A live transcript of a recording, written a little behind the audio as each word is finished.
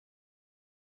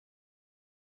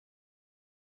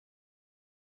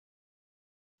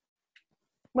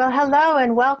Well, hello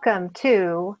and welcome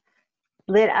to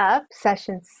Lit Up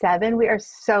Session 7. We are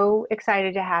so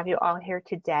excited to have you all here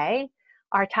today.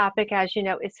 Our topic, as you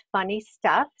know, is funny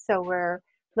stuff. So we're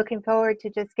looking forward to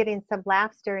just getting some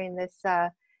laughs during this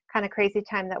kind of crazy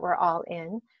time that we're all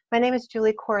in. My name is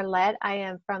Julie Corlett. I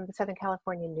am from the Southern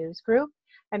California News Group.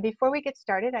 And before we get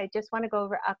started, I just want to go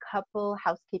over a couple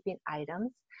housekeeping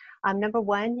items. Number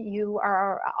one,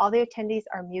 all the attendees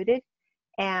are muted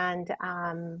and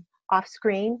off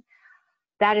screen.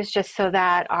 That is just so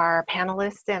that our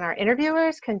panelists and our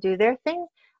interviewers can do their thing.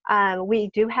 We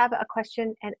do have a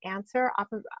question and answer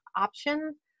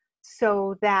option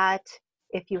so that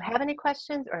if you have any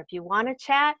questions or if you want to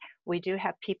chat, we do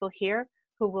have people here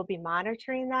who will be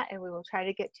monitoring that, and we will try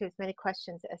to get to as many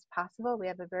questions as possible. We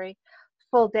have a very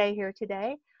full day here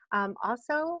today.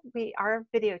 Also, we are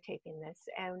videotaping this,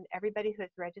 and everybody who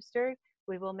has registered,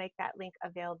 we will make that link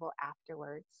available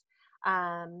afterwards.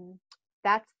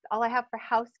 That's all I have for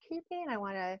housekeeping. I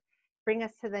want to bring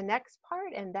us to the next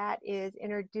part, and that is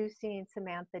introducing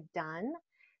Samantha Dunn.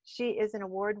 She is an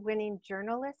award-winning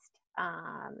journalist.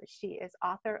 She is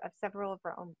author of several of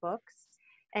her own books,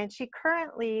 and she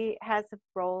currently has the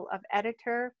role of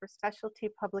editor for specialty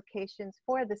publications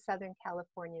for the Southern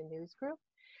California News Group.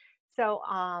 So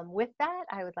with that,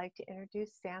 I would like to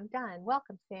introduce Sam Dunn.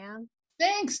 Welcome, Sam.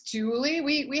 Thanks, Julie.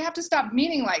 We have to stop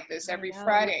meeting like this every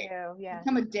Friday. Yes.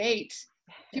 Become a date.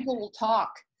 People will talk.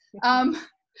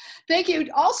 Thank you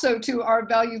also to our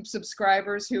valued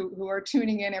subscribers who are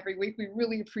tuning in every week. We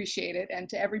really appreciate it. And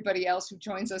to everybody else who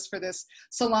joins us for this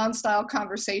salon-style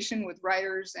conversation with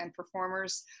writers and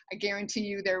performers. I guarantee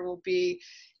you there will be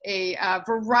a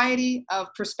variety of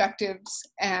perspectives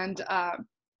and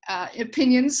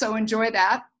opinions, so enjoy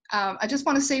that. I just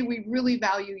want to say we really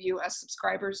value you as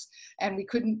subscribers, and we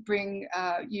couldn't bring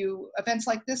you events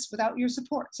like this without your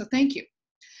support, so thank you.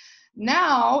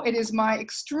 Now it is my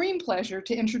extreme pleasure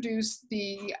to introduce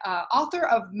the author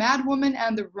of Madwoman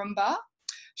and the Roomba.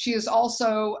 She is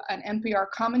also an NPR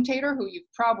commentator who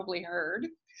you've probably heard.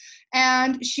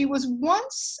 And she was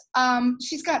once,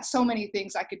 she's got so many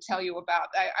things I could tell you about.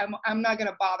 I'm not going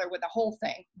to bother with the whole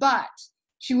thing, but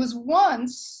she was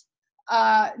once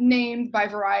named by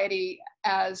Variety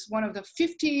as one of the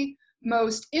 50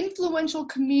 most influential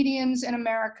comedians in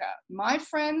America. My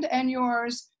friend and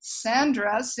yours,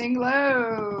 Sandra, sing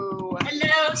low.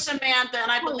 Hello, Samantha,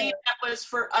 and I believe that was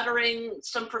for uttering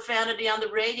some profanity on the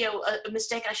radio, a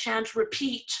mistake I shan't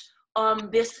repeat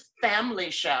on this family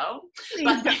show.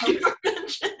 But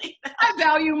I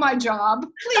value my job.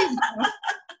 Please don't.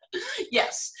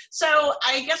 Yes. So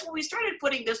I guess when we started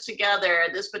putting this together,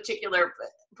 this particular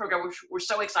program, which we're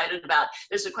so excited about,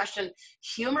 there's a question: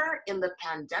 humor in the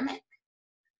pandemic?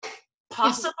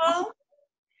 Possible?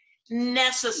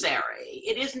 Necessary.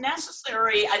 It is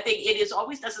necessary. I think it is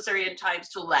always necessary in times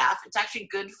to laugh. It's actually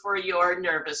good for your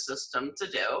nervous system to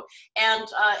do. And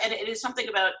it is something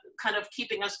about kind of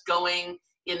keeping us going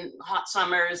in hot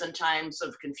summers and times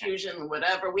of confusion and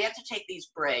whatever. We have to take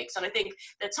these breaks. And I think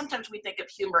that sometimes we think of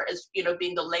humor as,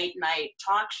 being the late night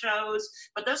talk shows,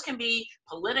 but those can be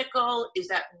political. Is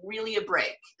that really a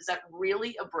break? Is that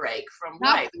really a break from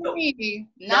life? Not for me.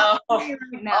 Not for me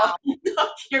right now. Oh, no.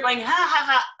 You're going, ha,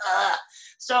 ha, ha,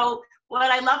 So what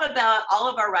I love about all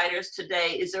of our writers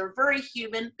today is they're very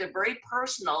human, they're very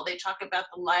personal. They talk about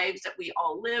the lives that we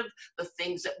all live, the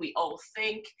things that we all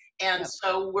think. And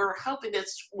so we're hoping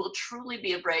this will truly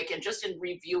be a break. And just in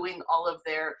reviewing all of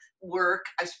their work,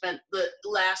 I spent the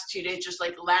last 2 days just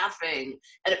like laughing,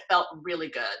 and it felt really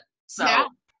good. So yeah,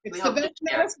 it's the best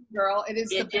medicine, girl. It is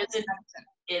the best medicine.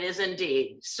 It is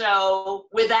indeed. So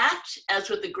with that, as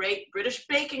with the Great British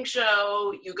Baking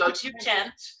Show, you go to your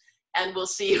tent, and we'll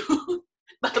see you.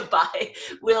 Bye.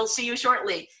 We'll see you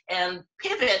shortly. And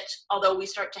pivot, although we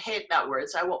start to hate that word,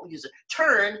 so I won't use it.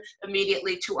 Turn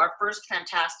immediately to our first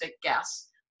fantastic guest,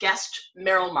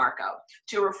 Merrill Markoe.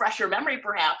 To refresh your memory,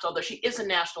 perhaps, although she is a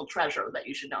national treasure that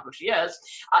you should know who she is,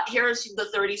 here's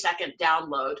the 30-second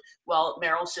download while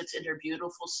Merrill sits in her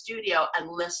beautiful studio and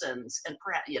listens. And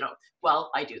perhaps,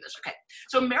 well, I do this. Okay.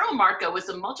 So Merrill Markoe was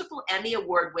a multiple Emmy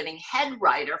Award-winning head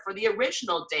writer for the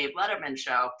original Dave Letterman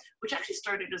show, which actually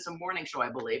started as a morning show, I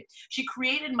believe. She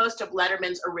created most of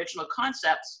Letterman's original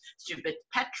concepts: Stupid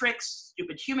Pet Tricks,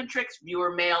 Stupid Human Tricks,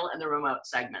 Viewer Mail, and the remote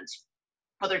segments.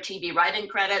 Other TV writing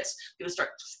credits. I'm going to start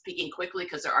speaking quickly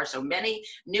because there are so many.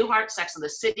 Newhart, Sex and the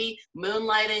City,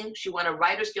 Moonlighting. She won a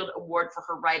Writers Guild Award for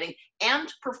her writing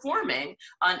and performing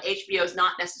on HBO's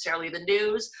Not Necessarily the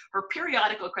News. Her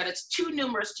periodical credits, too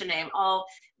numerous to name, all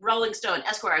Rolling Stone,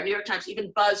 Esquire, New York Times,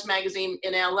 even Buzz magazine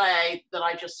in LA that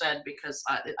I just said because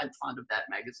I'm fond of that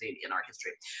magazine in our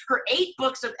history. Her 8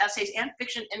 books of essays and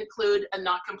fiction include a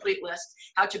not complete list,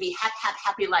 How to Be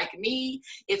Happy Like Me,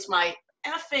 It's My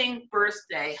Effing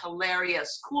Birthday,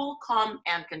 hilarious, cool, calm,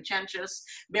 and contentious,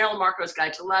 Merrill, Markoe's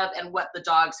Guide to Love, and What the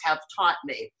Dogs Have Taught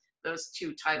Me. Those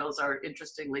 2 titles are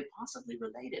interestingly possibly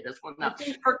related as well. Now,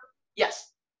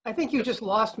 yes? I think you just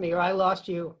lost me, or I lost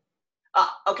you.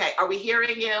 Okay, are we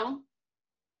hearing you?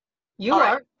 You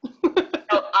are.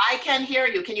 Oh, I can hear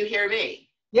you. Can you hear me?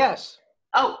 Yes.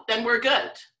 Oh, then we're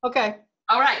good. Okay.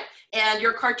 All right, and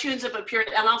your cartoons have appeared,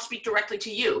 and I'll speak directly to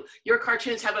you. Your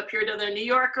cartoons have appeared in the New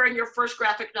Yorker, and your first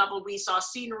graphic novel, We Saw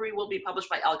Scenery, will be published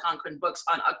by Algonquin Books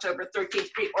on October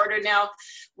 13th. Pre-order now.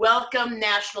 Welcome,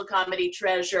 national comedy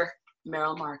treasure,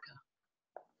 Merrill Markoe.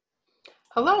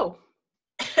 Hello.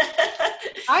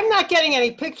 I'm not getting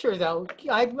any picture, though.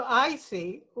 I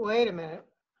see. Wait a minute.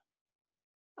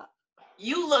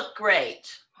 You look great.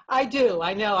 I do.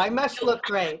 I know. I must look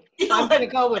great. I'm going to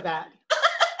go with that.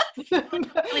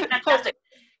 Really fantastic.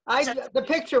 The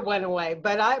picture went away,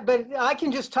 but I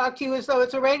can just talk to you as though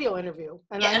it's a radio interview.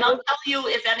 And I'll tell you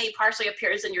if any parsley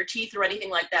appears in your teeth or anything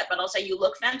like that, but I'll say you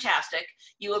look fantastic.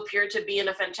 You appear to be in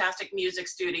a fantastic music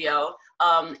studio,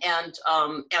 and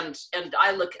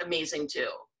I look amazing too.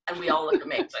 And we all look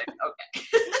amazing. Okay.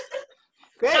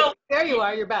 Great. So, there you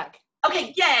are. You're back.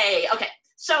 Okay. Yay. Okay.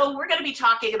 So we're going to be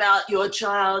talking about your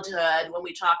childhood when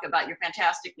we talk about your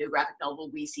fantastic new graphic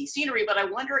novel, We See Scenery. But I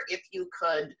wonder if you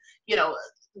could,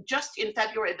 just in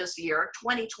February of this year,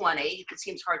 2020, it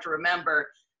seems hard to remember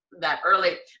that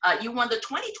early, you won the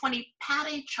 2020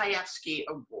 Patty Chayefsky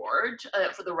Award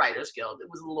for the Writers Guild. It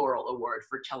was the Laurel Award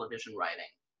for television writing.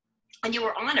 And you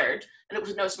were honored, and it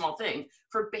was no small thing,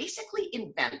 for basically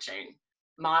inventing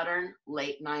modern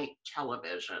late-night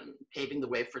television, paving the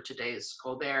way for today's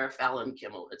Colbert, Fallon,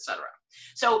 Kimmel, etc.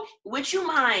 So would you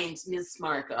mind, Ms.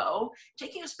 Markoe,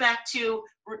 taking us back to,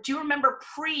 do you remember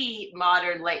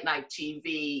pre-modern late-night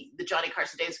TV, the Johnny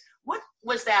Carson days? What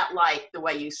was that like, the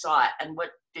way you saw it, and what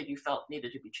did you felt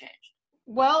needed to be changed?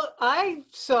 Well, I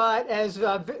saw it as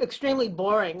extremely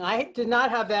boring. I did not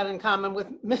have that in common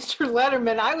with Mr.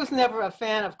 Letterman. I was never a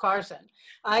fan of Carson.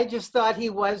 I just thought he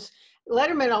was,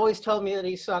 Letterman always told me that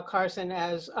he saw Carson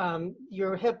as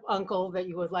your hip uncle that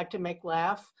you would like to make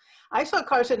laugh. I saw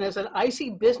Carson as an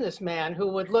icy businessman who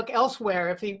would look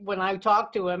elsewhere when I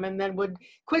talked to him, and then would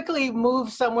quickly move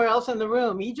somewhere else in the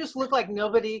room. He just looked like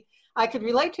nobody I could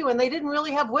relate to, and they didn't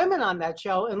really have women on that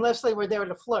show unless they were there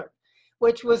to flirt,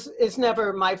 which is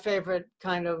never my favorite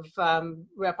kind of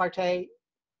repartee,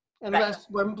 unless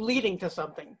we're leading to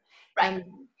something. Right. And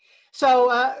so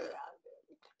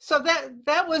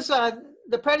that was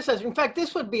the predecessor. In fact,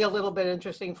 this would be a little bit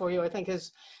interesting for you, I think,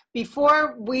 is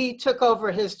before we took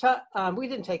over his time, we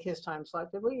didn't take his time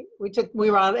slot, did we? We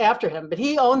were on after him, but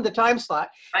he owned the time slot.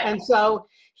 Right. And so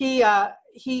he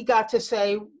got to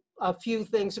say a few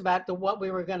things about what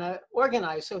we were gonna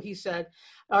organize. So he said,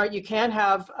 all right, you can't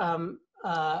have an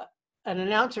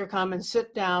announcer come and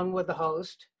sit down with the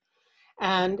host,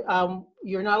 and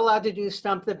you're not allowed to do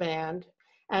Stump the Band,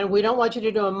 and we don't want you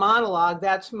to do a monologue.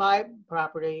 That's my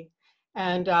property,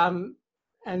 and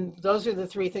those are the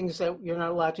 3 things that you're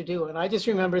not allowed to do. And I just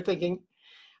remember thinking,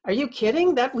 are you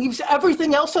kidding? That leaves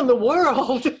everything else in the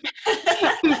world.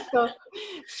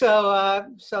 So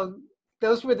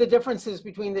those were the differences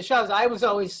between the shows. I was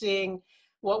always seeing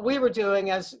what we were doing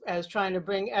as trying to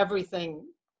bring everything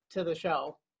to the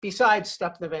show, besides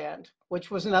Stump the Band,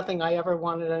 which was nothing I ever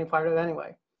wanted any part of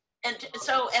anyway. And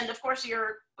of course,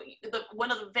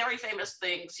 one of the very famous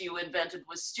things you invented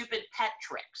was stupid pet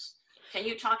tricks. Can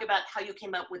you talk about how you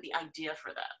came up with the idea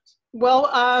for that? Well,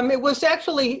 it was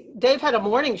actually, Dave had a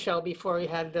morning show before he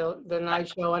had the night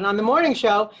show. And on the morning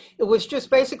show, it was just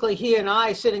basically he and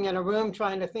I sitting in a room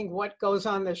trying to think what goes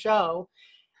on the show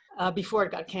before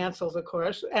it got canceled, of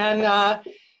course. And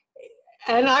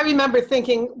I remember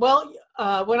thinking, well,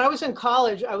 when I was in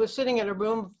college, I was sitting in a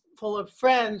room full of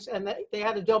friends, and they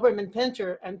had a Doberman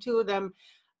Pinscher, and 2 of them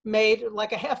made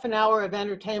like a half an hour of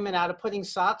entertainment out of putting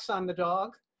socks on the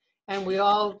dog. And we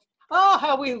all,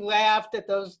 how we laughed at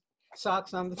those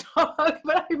socks on the dog.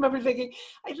 But I remember thinking,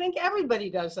 I think everybody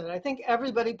does that. I think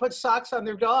everybody puts socks on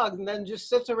their dog and then just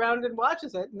sits around and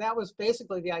watches it. And that was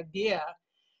basically the idea.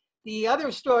 The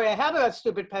other story I have about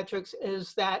stupid pet tricks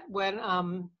is that when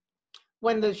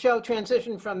when the show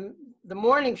transitioned from the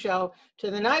morning show to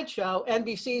the night show,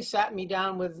 NBC sat me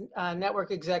down with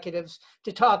network executives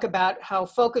to talk about how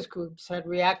focus groups had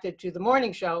reacted to the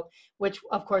morning show, which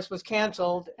of course was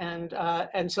canceled,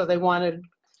 and so they wanted,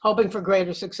 hoping for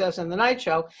greater success in the night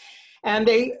show, and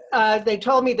they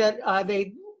told me that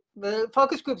the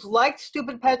focus groups liked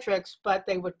stupid pet tricks, but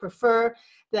they would prefer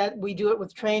that we do it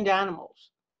with trained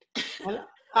animals. And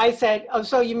I said, oh,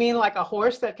 so you mean like a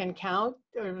horse that can count?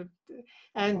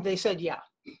 And they said, yeah.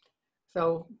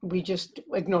 So we just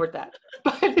ignored that.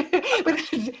 But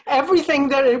everything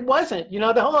that it wasn't, you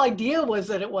know, the whole idea was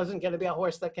that it wasn't going to be a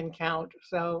horse that can count.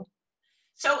 So,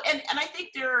 and I think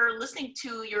they're listening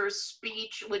to your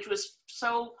speech, which was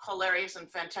so hilarious and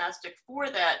fantastic for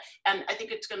that. And I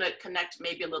think it's going to connect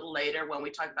maybe a little later when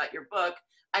we talk about your book.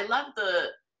 I love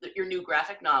your new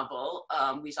graphic novel,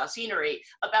 We Saw Scenery,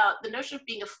 about the notion of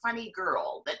being a funny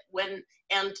girl, that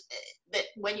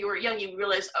when you were young, you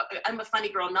realized, I'm a funny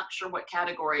girl, not sure what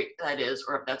category that is,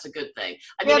 or if that's a good thing.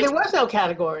 I mean, there was no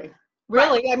category,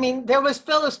 really. Right. I mean, there was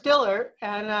Phyllis Diller,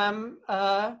 and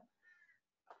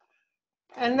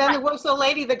then there was the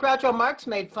lady that Groucho Marx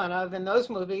made fun of in those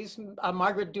movies,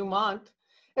 Margaret Dumont.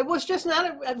 It was just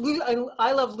not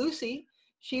I Love Lucy.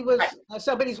 She was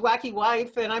somebody's wacky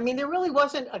wife. And I mean, there really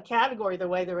wasn't a category the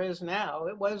way there is now.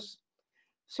 It was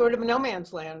sort of no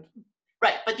man's land.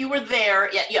 Right, but you were there.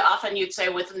 Yeah, often you'd say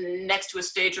with next to a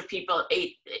stage of people,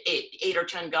 eight or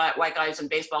 10 white guys in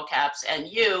baseball caps, and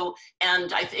you.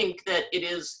 And I think that it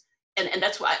is, and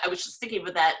that's why I was just thinking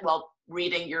of that while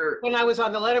reading your. When I was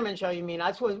on the Letterman show, you mean?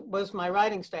 That's what was my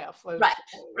writing staff. Was right.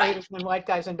 8 or 10 white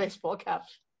guys in baseball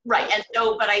caps. Right, and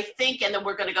so, but I think, and then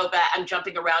we're going to go back, I'm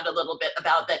jumping around a little bit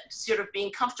about that sort of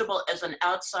being comfortable as an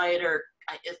outsider.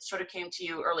 It sort of came to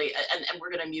you early, and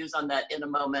we're going to muse on that in a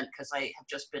moment, because I have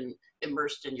just been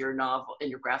immersed in your novel, in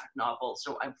your graphic novel,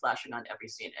 so I'm flashing on every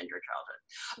scene in your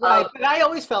childhood. Right, but I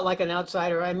always felt like an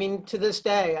outsider. I mean, to this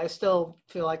day, I still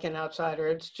feel like an outsider.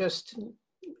 It's just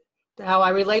how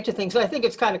I relate to things. I think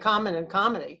it's kind of common in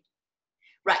comedy.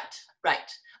 Right.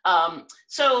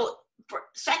 So,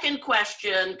 second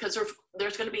question, because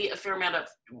there's going to be a fair amount of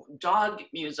dog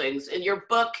musings in your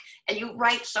book, and you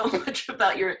write so much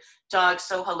about your dogs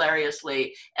so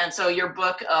hilariously. And so your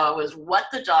book was What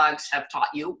the Dogs Have Taught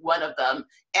You, one of them.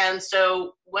 And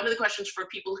so one of the questions for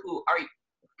people who are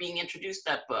being introduced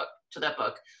to that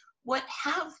book, what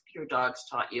have your dogs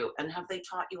taught you, and have they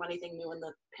taught you anything new in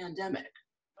the pandemic?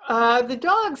 The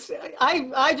dogs,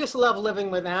 I just love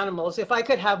living with animals. If I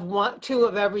could have 2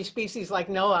 of every species like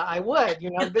Noah, I would.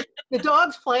 You know, the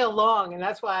dogs play along, and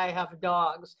that's why I have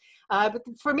dogs. But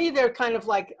for me, they're kind of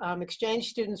like exchange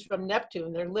students from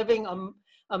Neptune. They're living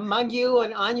among you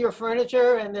and on your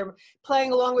furniture, and they're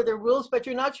playing along with their rules, but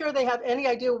you're not sure they have any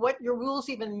idea what your rules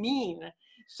even mean.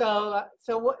 So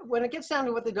when it gets down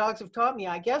to what the dogs have taught me,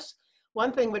 I guess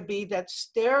one thing would be that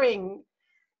staring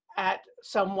at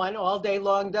someone all day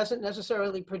long doesn't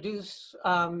necessarily produce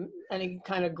any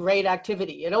kind of great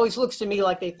activity. It always looks to me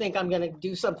like they think I'm going to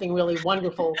do something really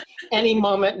wonderful any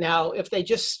moment now if they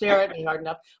just stare at me hard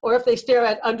enough, or if they stare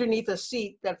at underneath a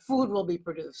seat, that food will be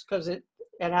produced, because it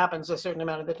happens a certain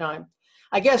amount of the time.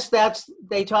 I guess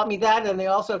they taught me that, and they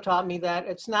also taught me that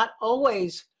it's not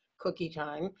always cookie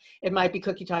time. It might be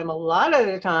cookie time a lot of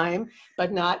the time,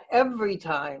 but not every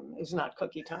time is not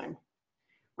cookie time.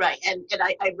 Right, and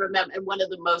I remember, and one of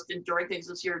the most enduring things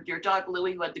is your dog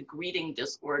Louie, who had the greeting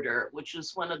disorder, which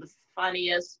is one of the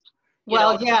funniest.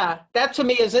 Yeah, that to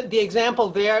me is the example.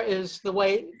 There is the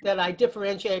way that I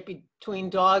differentiate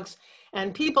between dogs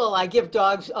and people. I give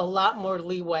dogs a lot more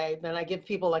leeway than I give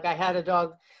people. Like I had a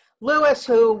dog, Lewis,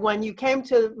 who when you came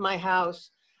to my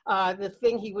house, the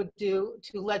thing he would do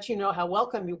to let you know how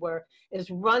welcome you were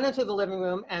is run into the living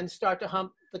room and start to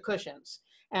hump the cushions.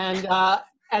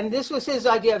 And this was his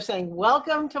idea of saying,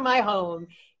 welcome to my home.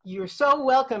 You're so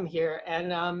welcome here.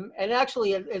 And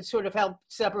actually it sort of helped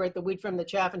separate the wheat from the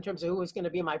chaff in terms of who was going to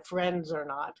be my friends or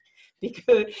not.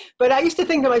 But I used to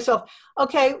think to myself,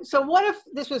 okay, so what if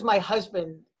this was my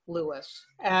husband, Lewis?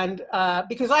 And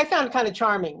because I found it kind of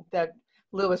charming that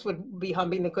Lewis would be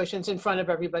humping the cushions in front of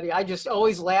everybody. I just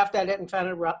always laughed at it and found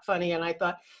it funny. And I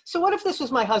thought, so what if this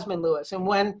was my husband, Lewis? And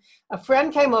when a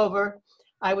friend came over,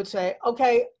 I would say,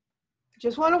 okay,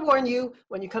 just want to warn you,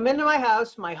 when you come into my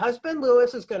house, my husband,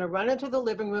 Lewis, is going to run into the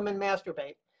living room and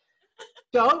masturbate.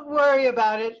 Don't worry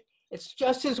about it. It's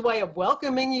just his way of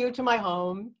welcoming you to my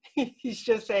home. He's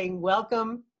just saying,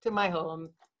 welcome to my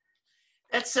home.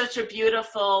 That's such a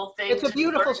beautiful thing. It's a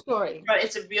beautiful story. Right,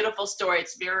 it's a beautiful story.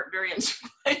 It's very, very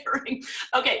inspiring.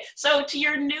 Okay, so to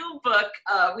your new book,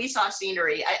 We Saw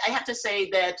Scenery, I have to say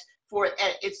that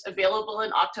it's available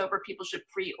in October. People should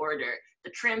pre-order.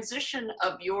 The transition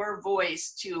of your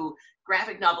voice to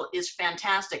graphic novel is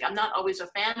fantastic. I'm not always a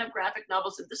fan of graphic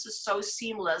novels, and this is so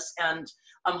seamless and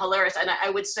hilarious. And I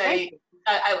would say,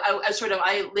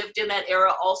 I lived in that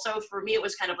era also. For me, it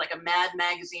was kind of like a Mad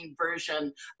Magazine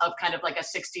version of kind of like a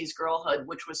 60s girlhood,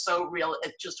 which was so real,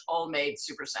 it just all made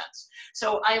super sense.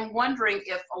 So I'm wondering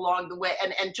if along the way,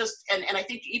 and I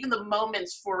think even the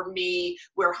moments for me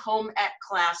where home ec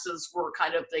classes were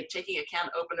kind of like taking a can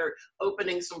opener,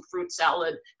 opening some fruit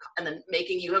salad, and then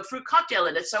making you a fruit cocktail,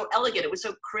 and it's so elegant. It was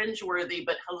so cringeworthy,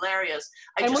 but hilarious.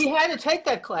 We had to take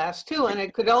that class too, and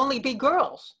it could only be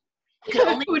girls. It could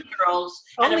only be girls.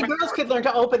 Only girls could learn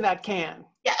to open that can.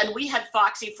 Yeah, and we had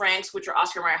Foxy Franks, which are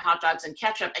Oscar Mayer hot dogs and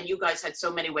ketchup, and you guys had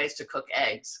so many ways to cook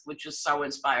eggs, which is so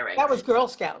inspiring. That was Girl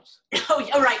Scouts. Oh,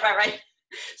 right.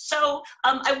 So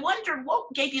I wonder what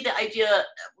gave you the idea.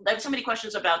 I have so many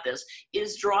questions about this.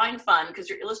 Is drawing fun? Because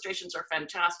your illustrations are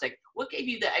fantastic. What gave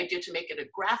you the idea to make it a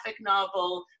graphic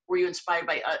novel? Were you inspired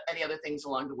by any other things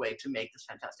along the way to make this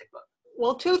fantastic book?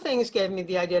 Well, two things gave me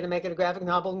the idea to make it a graphic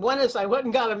novel. One is I went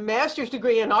and got a master's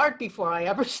degree in art before I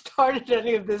ever started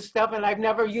any of this stuff, and I've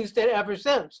never used it ever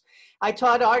since. I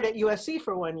taught art at USC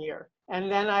for 1 year,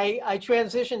 and then I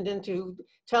transitioned into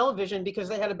television because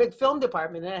they had a big film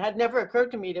department, and it had never occurred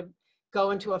to me to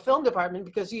go into a film department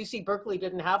because UC Berkeley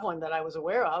didn't have one that I was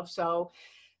aware of. So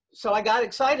I got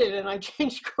excited and I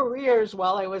changed careers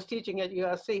while I was teaching at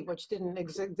USC, which didn't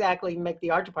exactly make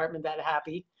the art department that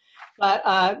happy. But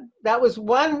that was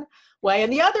one way.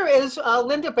 And the other is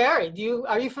Linda Barry.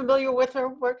 Are you familiar with her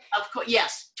work? Of course,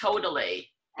 yes, totally.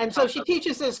 And so she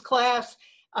teaches this class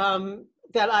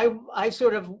that I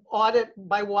sort of audit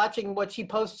by watching what she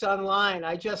posts online.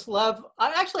 I just love,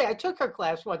 I took her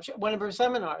class, one of her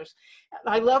seminars.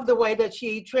 I love the way that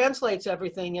she translates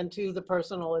everything into the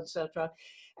personal, etc.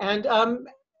 And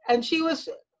she was,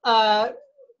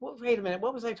 wait a minute,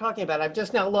 what was I talking about? I've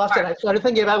just now lost it. I started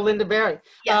thinking about Linda Barry.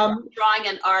 Yeah, drawing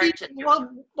and art. Well,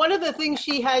 one of the things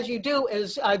she has you do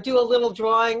is do a little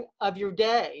drawing of your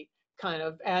day, kind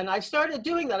of. And I started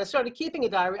doing that. I started keeping a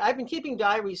diary. I've been keeping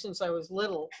diaries since I was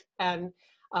little. And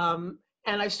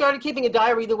I started keeping a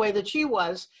diary the way that she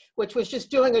was, which was just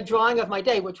doing a drawing of my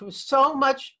day, which was so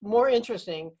much more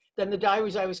interesting than the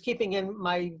diaries I was keeping in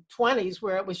my 20s,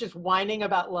 where it was just whining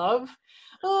about love.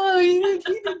 Oh, he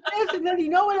did this, and then you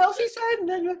know what else he said? And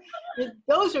then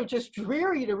those are just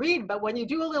dreary to read. But when you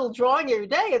do a little drawing of your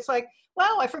day, it's like,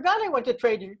 wow, I forgot I went to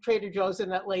Trader Joe's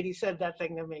and that lady said that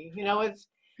thing to me. You know,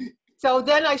 so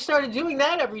then I started doing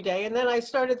that every day. And then I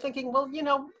started thinking, well, you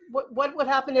know, what would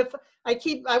happen if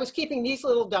I was keeping these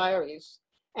little diaries?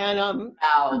 And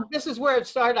this is where it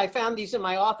started. I found these in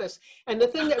my office. And the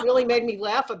thing that really made me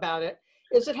laugh about it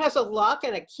is it has a lock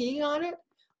and a key on it.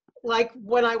 Like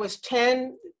when I was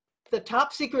 10, the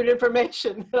top secret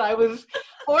information that I was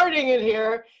hoarding in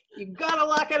here, you gotta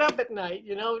lock it up at night,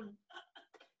 you know?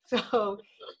 So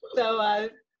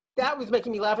that was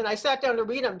making me laugh. And I sat down to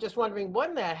read them just wondering, what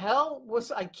in the hell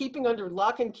was I keeping under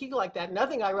lock and key like that?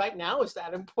 Nothing I write now is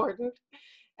that important.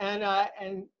 And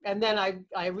then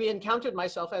I re-encountered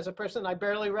myself as a person I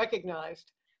barely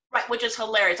recognized. Right, which is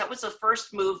hilarious. That was the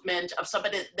first movement of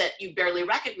somebody that you barely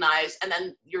recognize, and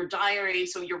then your diary,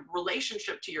 so your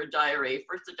relationship to your diary,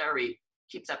 first the diary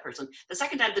keeps that person. The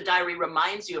second time the diary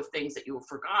reminds you of things that you have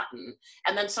forgotten.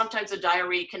 And then sometimes the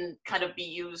diary can kind of be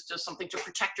used as something to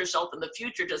protect yourself in the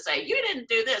future, to say, you didn't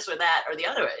do this or that or the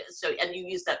other. So, and you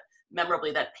use that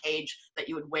memorably, that page that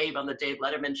you would wave on the Dave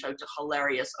Letterman show to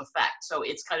hilarious effect. So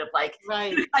it's kind of like,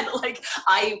 right. Kind of like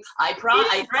I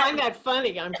find that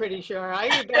funny, I'm pretty sure.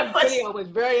 That video was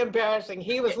very embarrassing.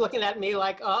 He was looking at me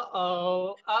like,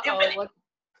 uh-oh.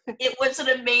 It was an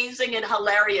amazing and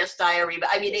hilarious diary.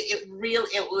 I mean,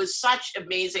 it was such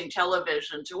amazing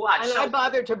television to watch. And I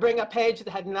bothered to bring a page that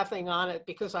had nothing on it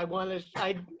because I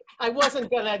wasn't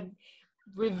gonna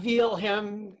reveal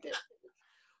him.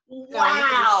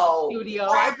 Wow. Studio.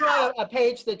 Wow. I brought a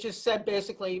page that just said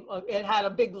basically, it had a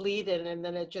big lead in, and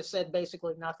then it just said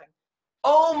basically nothing.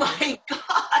 Oh my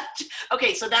God.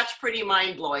 Okay, so that's pretty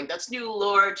mind-blowing. That's new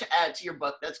lore to add to your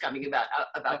book that's coming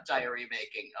about diary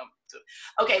making.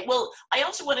 Okay, well, I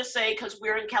also want to say, because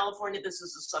we're in California, this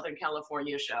is a Southern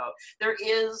California show, there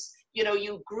is, you know,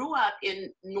 you grew up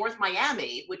in North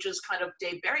Miami, which is kind of,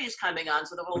 Dave Barry is coming on,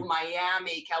 so the whole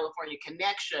Miami, California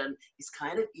connection is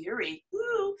kind of eerie.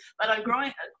 Woo! But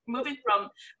moving from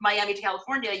Miami to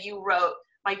California, you wrote,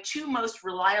 my two most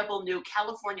reliable new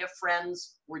California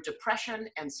friends were depression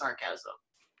and sarcasm.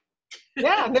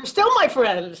 Yeah, and they're still my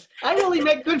friends. I really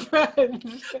make good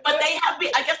friends. But they have,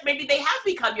 I guess maybe they have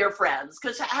become your friends,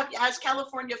 because has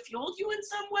California fueled you in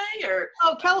some way, or?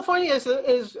 Oh, California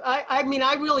I mean,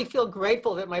 I really feel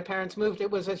grateful that my parents moved.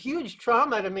 It was a huge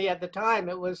trauma to me at the time.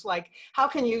 It was like, how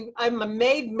can you, I'm a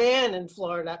made man in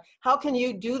Florida. How can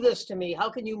you do this to me? How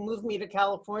can you move me to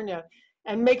California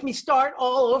and make me start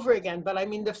all over again? But I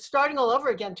mean, the starting all over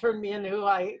again turned me into who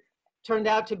I turned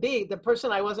out to be. The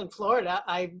person I was in Florida,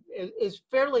 is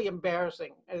fairly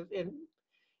embarrassing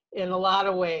in a lot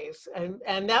of ways.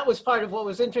 And that was part of what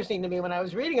was interesting to me when I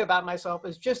was reading about myself,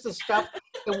 is just the stuff,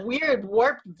 the weird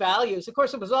warped values. Of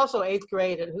course, it was also 8th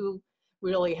grade, and who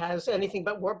really has anything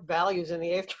but warped values in the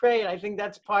 8th grade? I think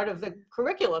that's part of the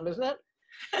curriculum, isn't it?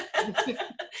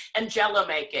 And jello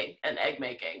making and egg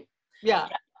making. Yeah.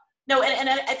 No, and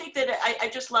I think that I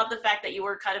just love the fact that you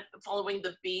were kind of following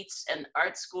the beats and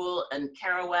art school and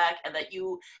Kerouac, and that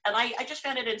you, and I just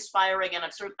found it inspiring, and I'm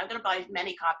going to buy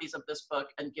many copies of this book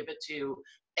and give it to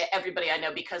everybody I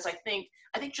know, because I think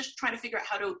just trying to figure out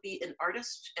how to be an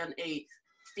artist and a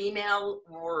female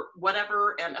or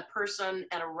whatever, and a person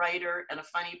and a writer and a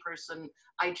funny person,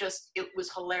 it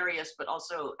was hilarious, but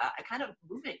also kind of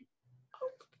moving.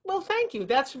 Well, thank you.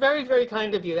 That's very, very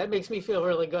kind of you. That makes me feel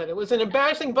really good. It was an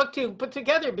embarrassing book to put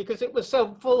together because it was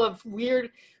so full of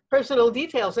weird personal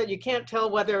details that you can't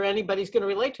tell whether anybody's going to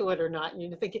relate to it or not. And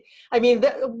you think, I mean,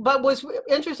 but what's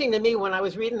interesting to me when I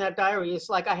was reading that diary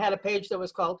is, like, I had a page that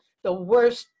was called "The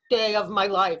Worst Day of My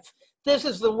Life." This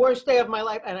is the worst day of my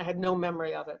life, and I had no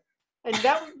memory of it. And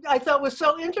that I thought was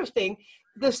so interesting.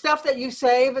 The stuff that you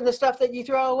save and the stuff that you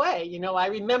throw away. You know, I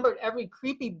remembered every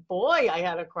creepy boy I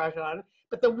had a crush on,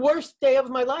 but the worst day of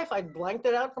my life, I blanked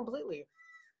it out completely.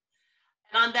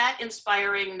 And on that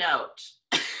inspiring note,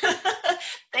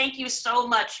 thank you so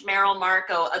much, Merrill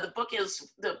Markoe. The book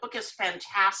is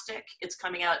fantastic. It's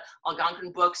coming out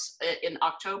Algonquin Books in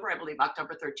October, I believe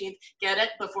October 13th. Get it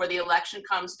before the election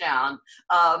comes down.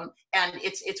 And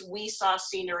it's We Saw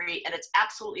Scenery, and it's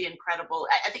absolutely incredible.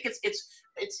 I think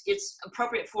it's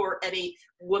appropriate for any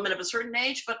woman of a certain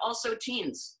age, but also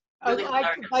teens. Really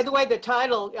by the way, the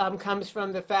title comes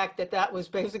from the fact that was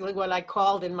basically what I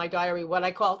called in my diary, what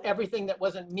I called everything that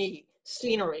wasn't me,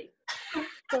 scenery.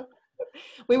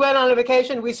 We went on a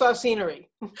vacation, we saw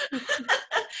scenery.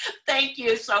 Thank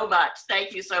you so much.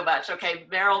 Thank you so much. Okay,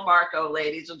 Merrill Markoe,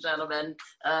 ladies and gentlemen,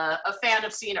 a fan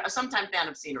of scenery, a sometime fan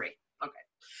of scenery. Okay.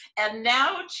 And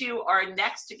now to our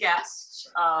next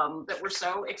guest that we're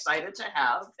so excited to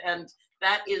have, and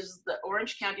that is the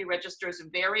Orange County Register's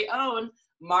very own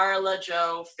Marla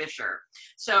Jo Fisher.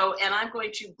 So, and I'm going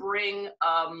to bring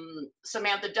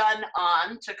Samantha Dunn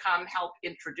on to come help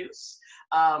introduce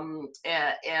and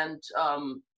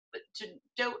to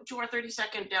do our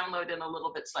 30-second download in a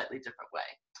little bit slightly different way.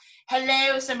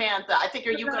 Hello, Samantha. I think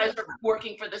you guys are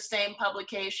working for the same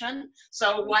publication.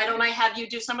 So why don't I have you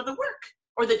do some of the work,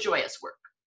 or the joyous work?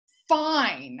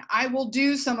 Fine, I will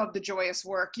do some of the joyous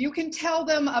work. You can tell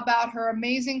them about her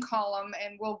amazing column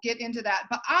and we'll get into that.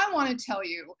 But I want to tell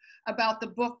you about the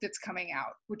book that's coming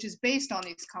out, which is based on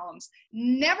these columns.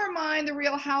 Never mind the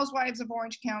Real Housewives of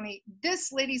Orange County.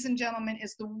 This, ladies and gentlemen,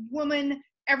 is the woman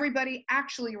everybody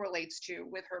actually relates to,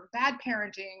 with her bad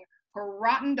parenting, her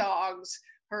rotten dogs,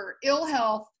 her ill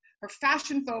health, her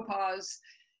fashion faux pas,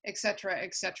 etc.,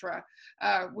 etc.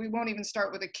 We won't even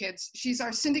start with the kids. She's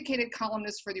our syndicated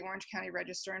columnist for the Orange County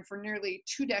Register, and for nearly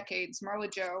 2 decades,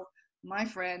 Marla Jo, my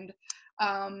friend,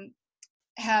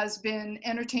 has been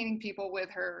entertaining people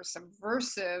with her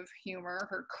subversive humor,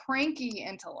 her cranky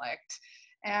intellect,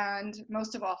 and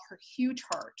most of all, her huge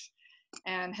heart,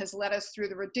 and has led us through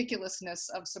the ridiculousness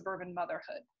of suburban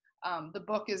motherhood. The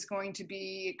book is going to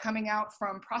be coming out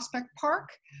from Prospect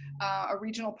Park, a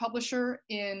regional publisher,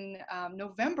 in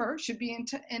November. Should be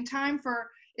in time for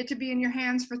it to be in your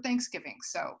hands for Thanksgiving.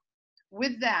 So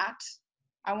with that,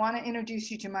 I want to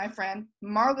introduce you to my friend,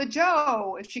 Marla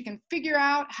Jo. If she can figure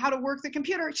out how to work the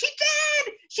computer. She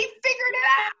did! She figured it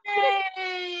out!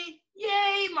 Yay!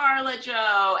 Yay, Marla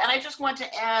Jo. And I just want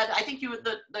to add, I think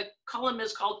the column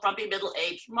is called Frumpy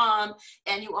Middle-Aged Mom,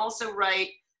 and you also write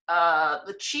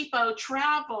the cheapo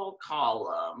travel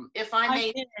column, if I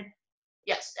may. Did.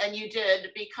 Yes, and you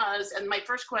did, because, and my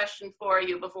first question for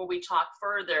you before we talk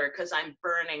further, because I'm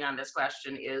burning on this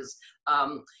question, is,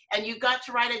 and you got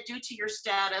to write it due to your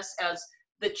status as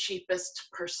the cheapest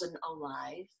person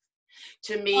alive.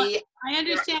 To me, well, I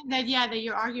understand that, yeah, that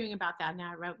you're arguing about that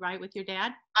now, right, with your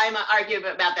dad? I'm arguing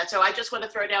about that. So I just want to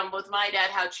throw down with my dad.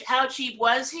 How cheap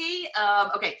was he?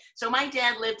 Okay, so my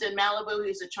dad lived in Malibu.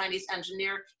 He's a Chinese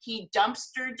engineer. He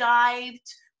dumpster dived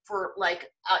for like,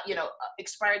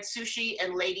 expired sushi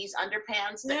and ladies'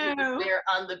 underpants that he would wear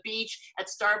on the beach. At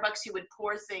Starbucks, he would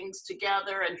pour things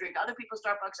together and drink other people's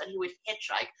Starbucks, and he would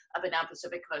hitchhike up and down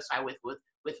Pacific Coast Highway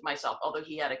with myself, although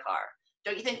he had a car.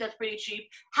 Don't you think that's pretty cheap?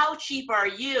 How cheap are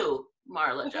you,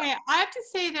 Marla? Okay, I have to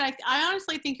say that I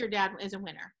honestly think your dad is a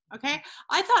winner. Okay,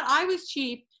 I thought I was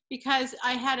cheap because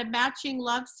I had a matching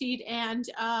love seat and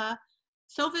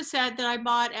sofa set that I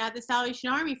bought at the Salvation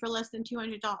Army for less than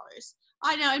 $200.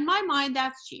 I know, in my mind,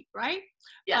 that's cheap, right?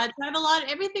 Yeah. But I have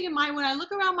everything in mind. When I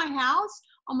look around my house,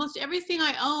 almost everything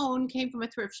I own came from a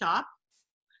thrift shop.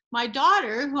 My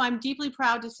daughter, who I'm deeply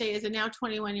proud to say is a now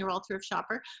 21-year-old thrift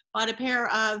shopper, bought a pair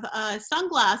of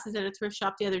sunglasses at a thrift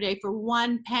shop the other day for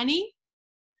 1 penny.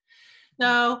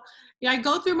 So I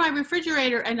go through my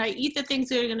refrigerator and I eat the things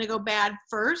that are going to go bad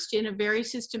first in a very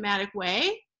systematic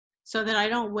way so that I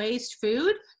don't waste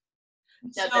food.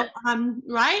 Yeah, so,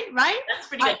 right? That's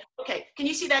pretty good. Okay, can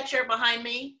you see that chair behind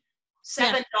me?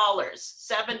 $7.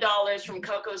 $7 from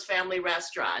Coco's Family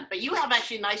Restaurant. But you have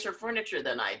actually nicer furniture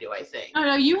than I do, I think. Oh,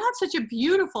 no, you have such a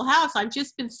beautiful house. I've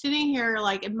just been sitting here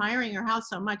like admiring your house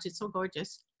so much. It's so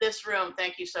gorgeous. This room,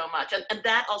 thank you so much. And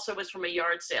that also was from a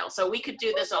yard sale. So we could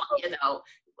do this all,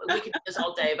 we could do this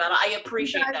all day, but I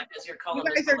appreciate that because your column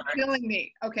is You guys are killing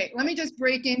me. Okay, let me just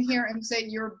break in here and say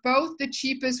you're both the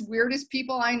cheapest, weirdest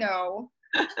people I know.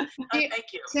 Thank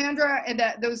you. Sandra, and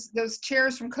those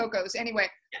chairs from Coco's. Anyway,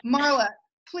 Marla,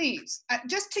 please,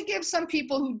 just to give some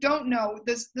people who don't know,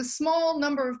 the small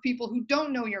number of people who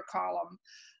don't know your column,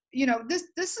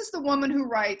 this is the woman who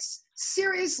writes,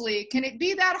 seriously, can it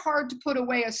be that hard to put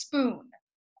away a spoon?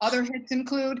 Other hits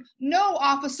include, no,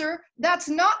 officer, that's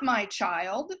not my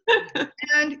child.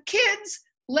 And kids,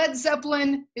 Led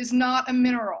Zeppelin is not a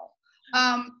mineral.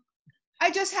 I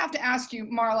just have to ask you,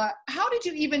 Marla, how did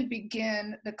you even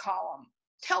begin the column?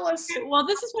 Tell us. Well,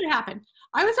 this is what happened.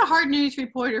 I was a hard news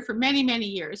reporter for many, many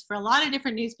years for a lot of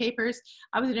different newspapers.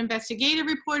 I was an investigative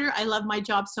reporter. I loved my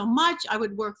job so much. I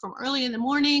would work from early in the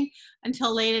morning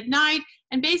until late at night.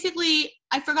 And basically,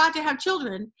 I forgot to have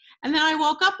children. And then I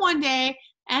woke up one day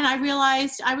and I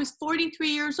realized I was 43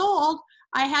 years old.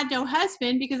 I had no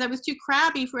husband because I was too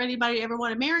crabby for anybody to ever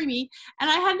want to marry me. And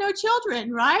I had no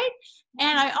children, right?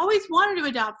 And I always wanted to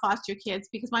adopt foster kids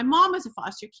because my mom was a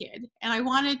foster kid. And I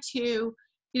wanted to,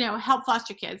 help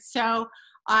foster kids. So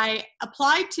I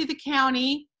applied to the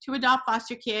county to adopt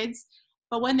foster kids.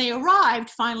 But when they arrived,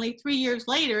 finally, 3 years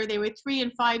later, they were 3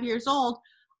 and 5 years old.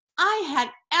 I had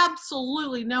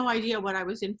absolutely no idea what I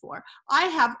was in for. I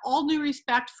have all due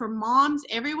respect for moms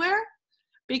everywhere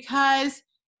because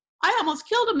I almost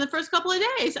killed them the first couple of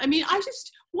days. I mean,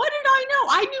 what did I know?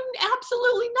 I knew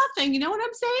absolutely nothing. You know what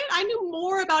I'm saying? I knew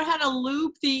more about how to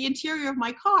loop the interior of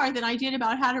my car than I did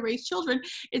about how to raise children.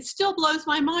 It still blows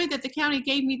my mind that the county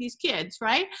gave me these kids,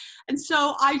 right? And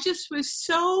so I just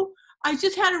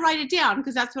had to write it down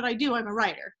because that's what I do. I'm a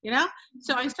writer,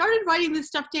 So I started writing this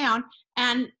stuff down,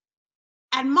 and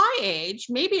at my age,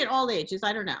 maybe at all ages,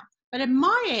 I don't know. But at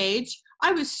my age,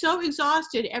 I was so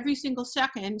exhausted every single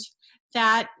second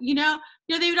that, they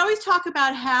would always talk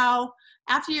about how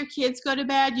after your kids go to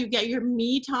bed, you get your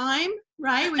me time,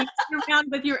 right? We sit around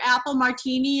with your apple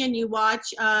martini and you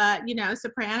watch,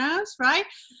 Sopranos, right?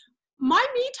 My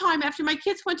me time after my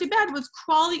kids went to bed was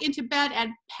crawling into bed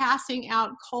and passing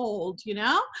out cold,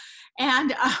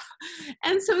 And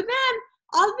so then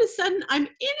all of a sudden I'm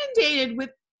inundated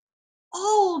with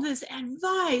all this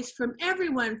advice from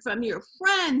everyone, from your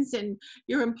friends and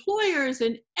your employers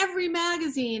and every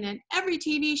magazine and every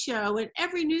TV show and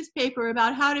every newspaper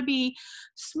about how to be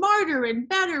smarter and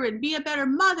better and be a better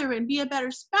mother and be a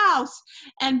better spouse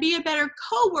and be a better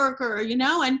coworker,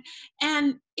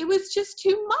 and it was just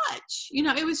too much.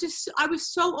 I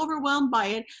was so overwhelmed by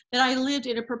it that I lived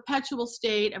in a perpetual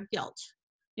state of guilt.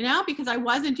 Because I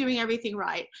wasn't doing everything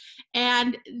right.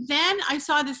 And then I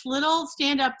saw this little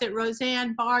stand-up that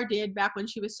Roseanne Barr did back when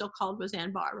she was still called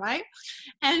Roseanne Barr, right?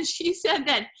 And she said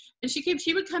that, and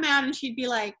she would come out and she'd be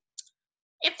like,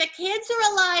 if the kids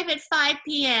are alive at 5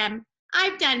 p.m.,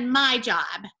 I've done my job.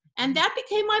 And that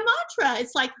became my mantra.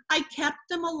 It's like, I kept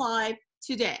them alive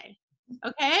today.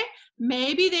 Okay?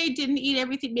 Maybe they didn't eat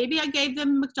everything. Maybe I gave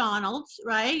them McDonald's,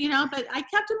 right? But I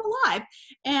kept them alive.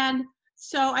 And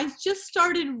so I just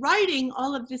started writing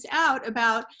all of this out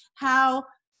about how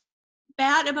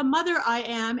bad of a mother I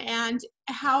am and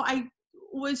how I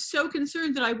was so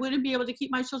concerned that I wouldn't be able to keep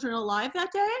my children alive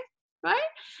that day, right?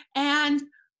 And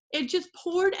it just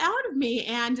poured out of me.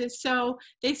 And so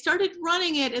they started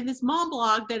running it in this mom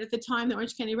blog that at the time the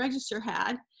Orange County Register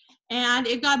had. And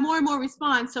it got more and more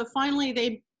response. So finally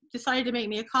they decided to make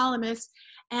me a columnist.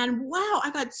 And wow,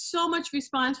 I got so much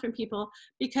response from people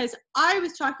because I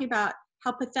was talking about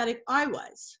how pathetic I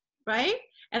was, right?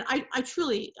 And I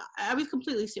was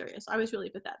completely serious. I was really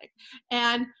pathetic.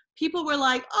 And people were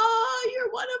like, oh, you're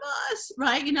one of us,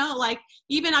 right? You know, like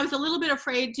even I was a little bit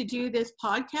afraid to do this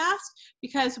podcast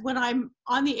because when I'm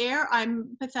on the air,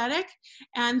 I'm pathetic.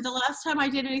 And the last time I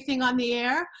did anything on the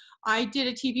air, I did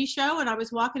a TV show and I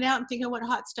was walking out and thinking what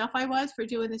hot stuff I was for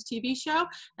doing this TV show.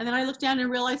 And then I looked down and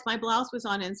realized my blouse was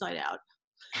on inside out.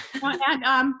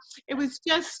 And it was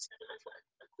just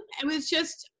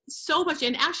so much.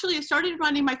 And actually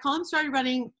my column started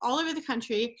running all over the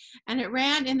country, and it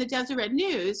ran in the Deseret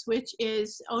News, which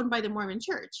is owned by the Mormon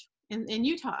Church in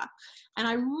Utah. And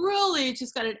I really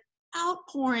just got an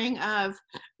outpouring of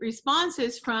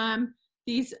responses from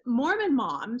these Mormon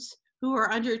moms who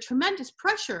are under tremendous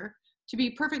pressure to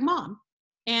be perfect mom.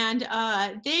 And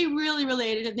they really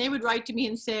related, and they would write to me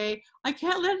and say, I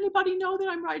can't let anybody know that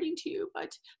I'm writing to you,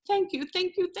 but thank you,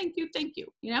 thank you, thank you, thank you.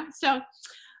 You know, so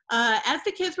as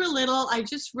the kids were little, I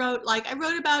just wrote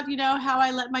about, you know, how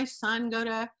I let my son go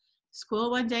to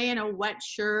school one day in a wet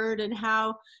shirt, and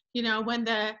how, you know, when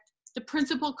the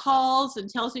principal calls and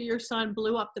tells you your son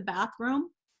blew up the bathroom,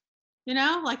 you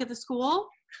know, like at the school.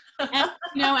 And,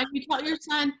 you know, and you tell your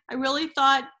son, I really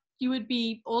thought you would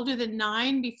be older than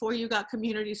 9 before you got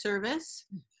community service,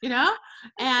 you know?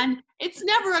 And it's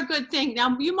never a good thing.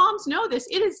 Now, you moms know this.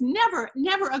 It is never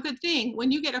a good thing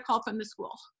when you get a call from the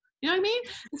school. You know what I mean?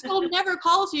 The school never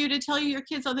calls you to tell you your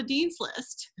kid's on the dean's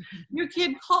list. Your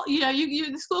kid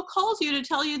the school calls you to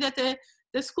tell you that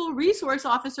the school resource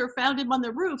officer found him on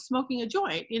the roof smoking a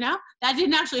joint, you know? That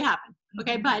didn't actually happen,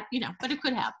 okay? But, you know, but it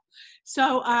could have.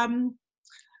 So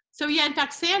yeah, in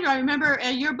fact, Sandra, I remember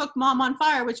your book, Mom on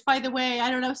Fire, which, by the way,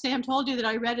 I don't know if Sam told you that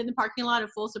I read in the parking lot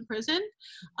of Folsom Prison.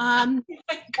 When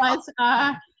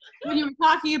you were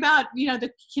talking about, you know, the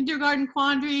kindergarten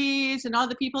quandaries and all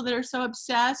the people that are so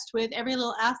obsessed with every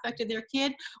little aspect of their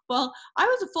kid. Well, I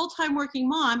was a full-time working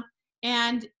mom,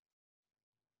 and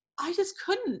I just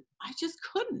couldn't.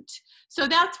 So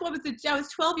that was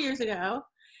 12 years ago.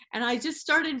 And I just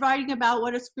started writing about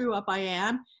what a screw up I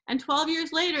am. And 12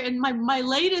 years later, and my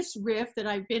latest riff that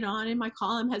I've been on in my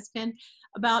column has been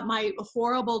about my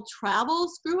horrible travel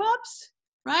screw ups,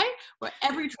 right? Where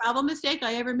every travel mistake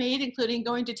I ever made, including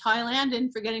going to Thailand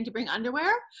and forgetting to bring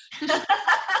underwear. You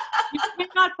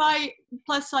cannot buy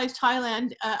plus size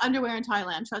underwear in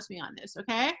Thailand. Trust me on this,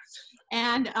 okay?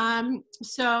 And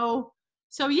so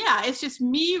yeah, it's just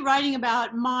me writing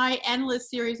about my endless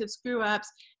series of screw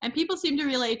ups, and people seem to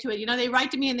relate to it. You know, they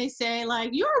write to me and they say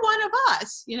like, you're one of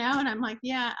us, you know? And I'm like,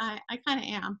 yeah, I kind of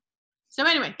am. So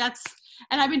anyway,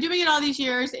 and I've been doing it all these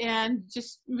years and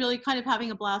just really kind of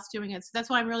having a blast doing it. So that's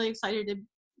why I'm really excited to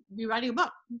be writing a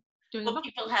book.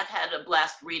 People have had a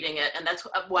blast reading it, and that's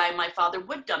why my father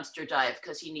would dumpster dive,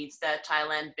 because he needs that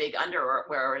Thailand big underwear,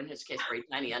 or in his case, very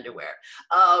tiny underwear.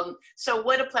 So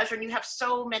what a pleasure, and you have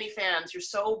so many fans. You're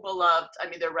so beloved. I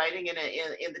mean, they're writing in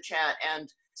the chat,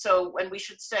 and so when we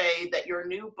should say that your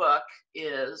new book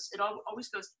is, it always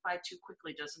goes by too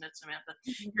quickly, doesn't it, Samantha?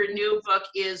 Your new book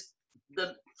is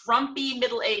The Frumpy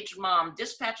Middle-Aged Mom,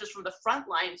 Dispatches from the Front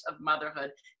Lines of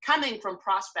Motherhood, coming from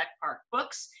Prospect Park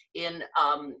Books in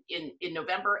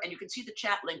November. And you can see the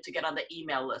chat link to get on the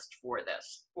email list for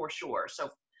this, for sure. So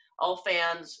all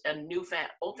fans and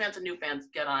old fans and new fans,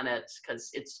 get on it, because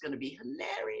it's going to be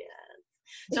hilarious.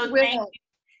 So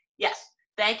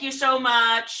thank you so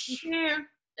much. Thank you.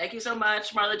 Thank you so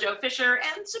much, Marla Jo Fisher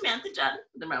and Samantha Dunn,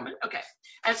 at the moment. Okay,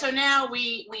 and so now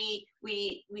we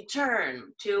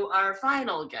turn to our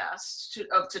final guest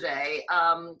of today,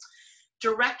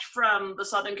 direct from the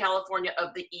Southern California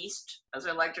of the East, as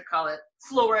I like to call it,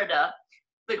 Florida,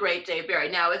 the great Dave Barry.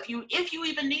 Now, if you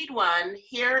even need one,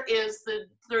 here is the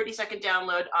 30-second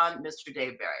download on Mr.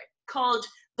 Dave Barry, called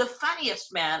 "The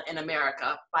Funniest Man in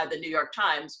America" by the New York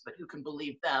Times, but who can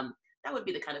believe them? That would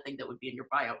be the kind of thing that would be in your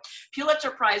bio.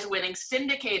 Pulitzer Prize-winning,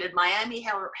 syndicated Miami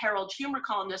Herald humor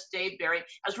columnist Dave Barry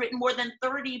has written more than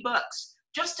 30 books,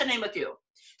 just to name a few.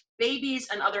 Babies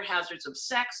and Other Hazards of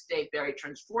Sex, Dave Barry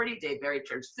turns 40, Dave Barry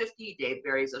turns 50, Dave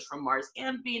Barry's is From Mars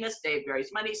and Venus, Dave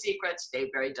Barry's Money Secrets,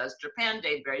 Dave Barry Does Japan,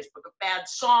 Dave Barry's Book of Bad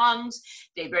Songs,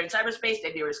 Dave Barry in Cyberspace,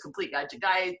 Dave Barry's Complete Guide to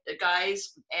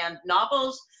Guys and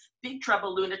Novels, Big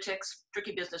Trouble, Lunatics,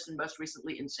 Tricky Business, and most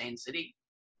recently Insane City.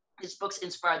 His books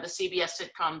inspired the CBS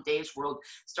sitcom Dave's World,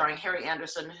 starring Harry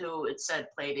Anderson, who, it said,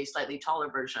 played a slightly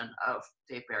taller version of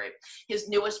Dave Barry. His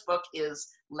newest book is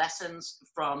Lessons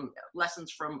from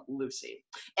Lucy.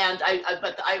 And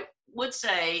I would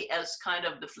say, as kind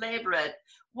of the flavorette,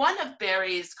 One of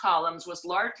Barry's columns was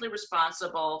largely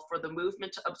responsible for the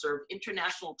movement to observe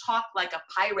International Talk Like a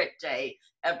Pirate Day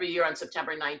every year on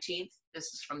September 19th.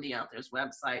 This is from the author's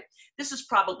website. This is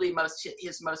probably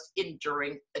his most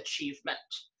enduring achievement.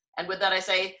 And with that I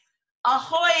say,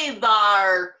 ahoy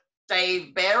there,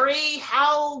 Dave Barry,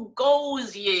 how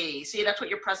goes ye? See, that's what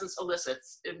your presence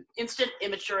elicits. Instant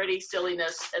immaturity,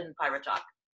 silliness, and pirate talk.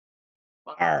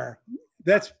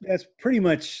 That's pretty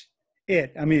much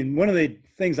it. I mean, one of the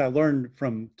things I learned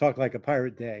from Talk Like a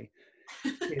Pirate Day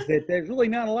is that there's really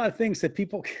not a lot of things that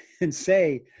people can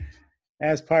say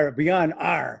as pirate beyond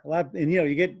R. And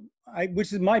you get,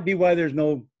 which might be why there's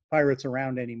no pirates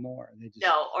around anymore.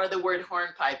 No, or the word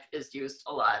hornpipe is used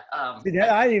a lot.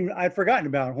 I'd forgotten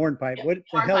about hornpipe. Yeah,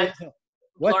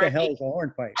 what the hell is a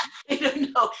hornpipe? I don't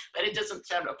know, but it doesn't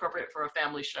sound appropriate for a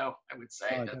family show, I would say.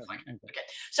 Oh, okay.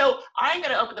 So I'm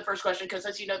going to open the first question because,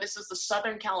 as you know, this is the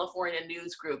Southern California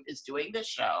News Group is doing this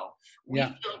show. We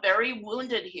feel very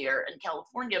wounded here in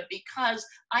California because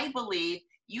I believe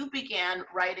you began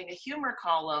writing a humor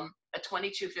column at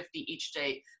 $22.50 each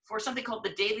day for something called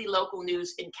the Daily Local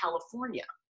News in California.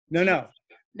 No,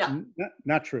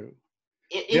 not true.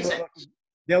 It isn't.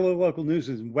 Daily Local News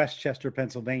is in Westchester,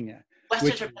 Pennsylvania.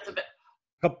 Westchester, Pennsylvania.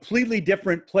 Completely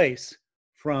different place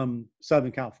from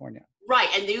Southern California. Right,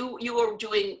 and you were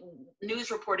doing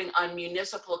news reporting on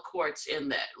municipal courts in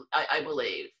that, I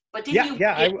believe. But did you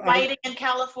get writing in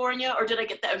California, or did I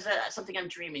get that? Was that something I'm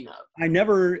dreaming of? I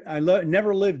never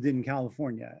lived in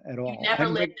California at all. You never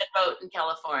lived and wrote in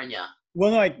California.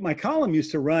 Well, no, my column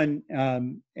used to run,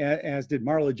 as did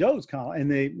Marla Joe's column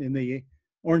in the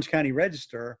Orange County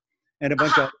Register and a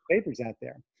bunch of papers out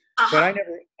there. But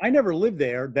I never lived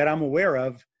there that I'm aware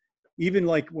of, even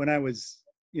like when I was,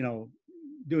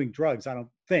 doing drugs. I don't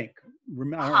think. I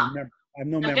don't remember. I have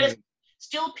no memory.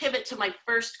 Still pivot to my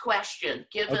first question,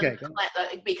 given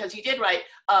because you did write.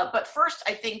 But first,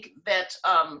 I think that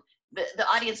the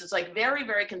audience is like very,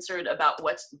 very concerned about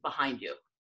what's behind you.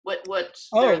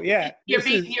 You're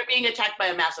being attacked by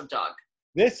a massive dog.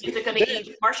 Is it going to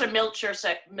eat? Marsha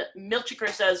Milchiker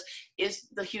says, is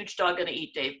the huge dog going to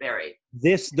eat Dave Barry?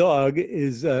 This dog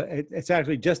is, it's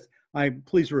actually just, I'm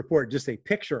pleased to report, just a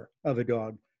picture of a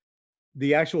dog.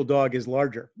 The actual dog is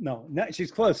larger. No,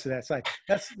 she's close to that size.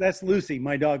 That's Lucy,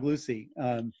 my dog Lucy.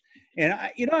 And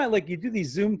I like, you do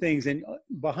these Zoom things, and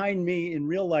behind me in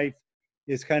real life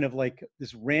is kind of like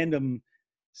this random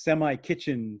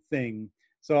semi-kitchen thing.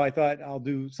 So I thought I'll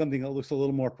do something that looks a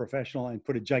little more professional and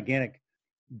put a gigantic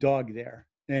dog there.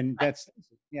 And that's,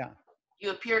 You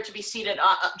appear to be seated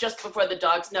just before the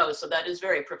dog's nose, so that is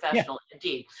very professional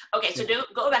indeed. Okay, so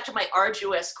go back to my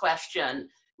arduous question.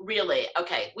 Really,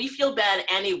 okay, we feel bad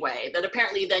anyway that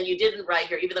apparently then you didn't write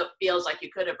here, even though it feels like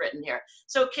you could have written here.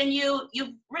 So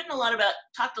you've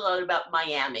talked a lot about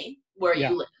Miami, where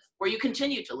you live, where you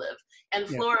continue to live, and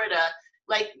Florida.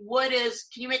 Like,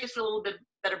 can you make us feel a little bit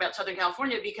better about Southern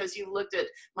California, because you looked at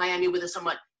Miami with a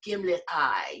somewhat gimlet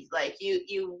eye. Like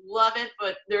you love it,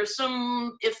 but there's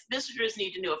if visitors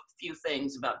need to know a few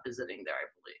things about visiting there, I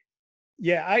believe.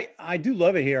 Yeah, I do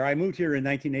love it here. I moved here in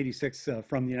 1986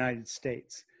 from the United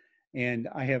States, and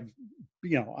I have,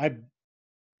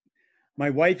 my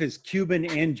wife is Cuban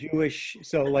and Jewish,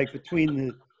 so like between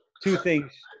the two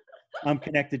things, I'm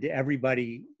connected to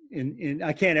everybody, and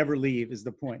I can't ever leave is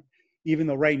the point. Even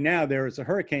though right now there is a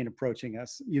hurricane approaching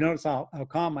us. You notice how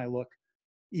calm I look,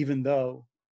 even though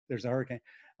there's a hurricane.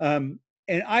 And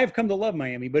I've come to love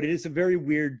Miami, but it is a very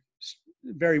weird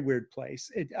place.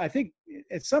 I think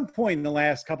at some point in the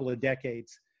last couple of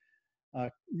decades,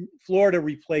 Florida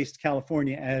replaced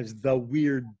California as the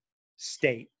weird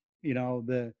state.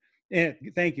 Thank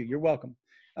you. You're welcome.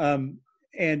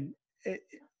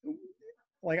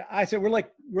 Like I said, we're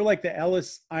like the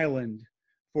Ellis Island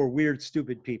for weird,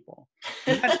 stupid people.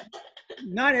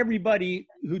 Not everybody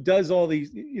who does all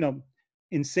these,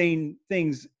 insane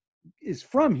things is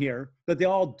from here, but they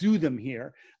all do them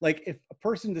here. Like if a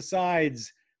person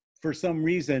decides for some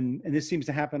reason, and this seems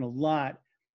to happen a lot,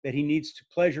 that he needs to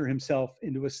pleasure himself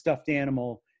into a stuffed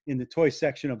animal in the toy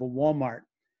section of a Walmart,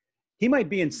 he might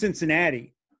be in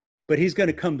Cincinnati, but he's going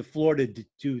to come to Florida to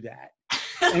do that.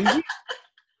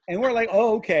 And we're like,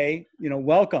 oh, okay,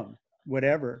 welcome,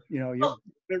 whatever,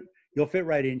 you'll fit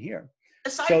right in here.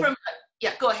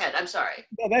 Go ahead. I'm sorry.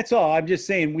 No, that's all. I'm just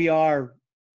saying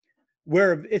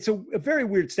it's a very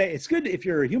weird state. It's good if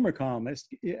you're a humor columnist.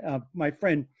 My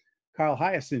friend Carl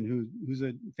Hyacin, who's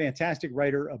a fantastic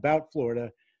writer about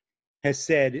Florida, has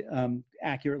said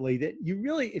accurately that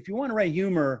if you want to write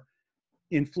humor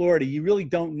in Florida, you really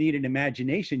don't need an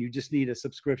imagination. You just need a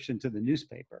subscription to the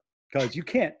newspaper, because you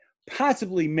can't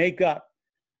possibly make up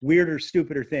weirder,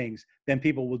 stupider things than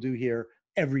people will do here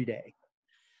every day.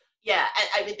 Yeah,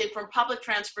 I mean, from public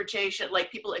transportation,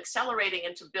 like people accelerating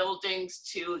into buildings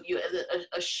to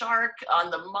a shark on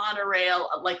the monorail,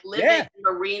 like living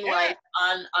marine life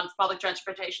on public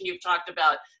transportation you've talked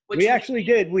about. Which we actually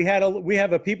did. We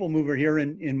have a people mover here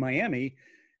in Miami,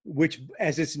 which,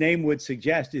 as its name would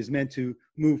suggest, is meant to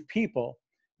move people.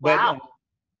 But wow.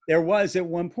 There was at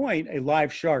one point a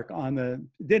live shark on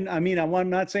the, I'm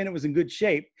not saying it was in good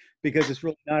shape because it's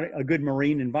really not a good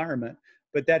marine environment,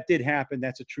 but that did happen.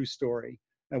 That's a true story,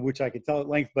 which I could tell at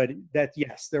length, but that,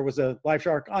 yes, there was a live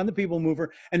shark on the people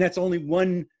mover, and that's only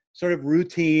one sort of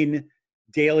routine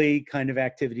daily kind of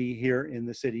activity here in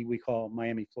the city we call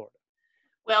Miami, Florida.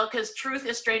 Well, because truth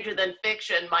is stranger than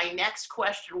fiction, my next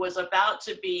question was about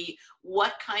to be,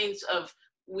 what kinds of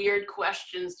weird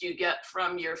questions do you get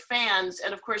from your fans?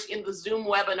 And of course, in the Zoom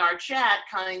webinar chat,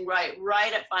 coming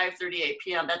right at 5:38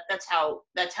 p.m. That's how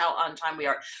on time we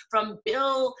are. From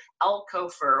Bill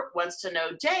Alcofer wants to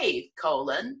know, Dave,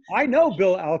 I know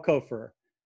Bill Alcofer.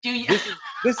 Do you?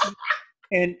 This is,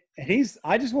 and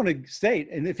I just want to state,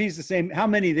 and if he's the same, how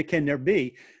many can there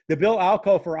be? The Bill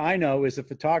Alcofer I know is a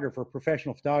photographer,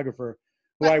 professional photographer,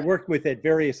 who I worked with at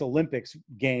various Olympics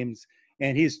games.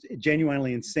 And he's a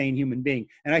genuinely insane human being.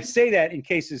 And I say that in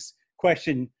case this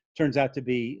question turns out to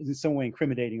be in some way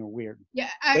incriminating or weird.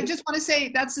 Yeah, I just want to say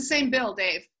that's the same Bill,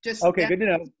 Dave. Just okay, good to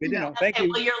know. Good to know. Thank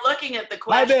you. Well, you're looking at the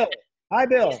question. Hi,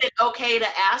 Bill. Is it okay to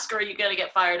ask, or are you going to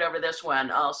get fired over this one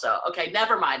also? Okay,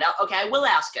 never mind. Okay, I will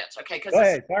ask it. Okay, go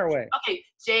ahead, fire away. Okay,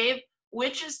 Dave,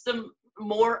 which is the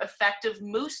more effective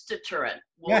moose deterrent,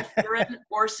 wolf urine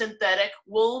or synthetic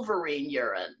wolverine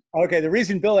urine? Okay, the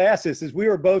reason Bill asked this is we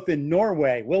were both in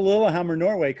Norway, Lillehammer,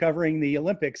 Norway, covering the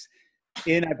Olympics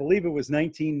in, I believe it was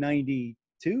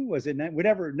 1992, was it?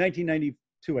 Whatever,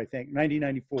 1992, I think,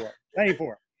 94.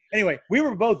 Anyway, we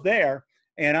were both there,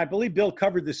 and I believe Bill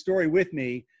covered the story with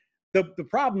me. The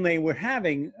problem they were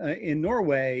having in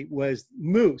Norway was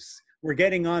moose were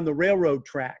getting on the railroad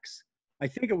tracks. I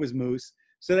think it was moose.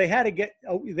 So they had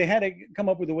to come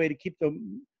up with a way to keep the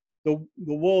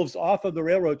wolves off of the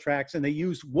railroad tracks, and they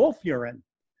used wolf urine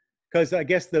because I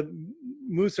guess the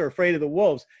moose are afraid of the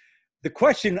wolves. The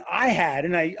question I had,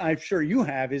 and I'm sure you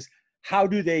have, is how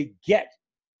do they get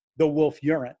the wolf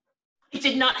urine? I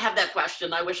did not have that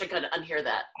question. I wish I could unhear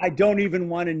that. I don't even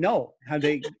want to know how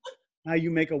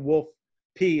you make a wolf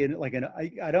pee in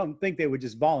I don't think they would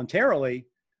just voluntarily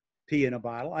pee in a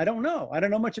bottle. I don't know. I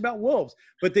don't know much about wolves,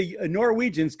 but the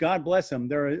Norwegians, God bless them,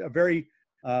 they're a very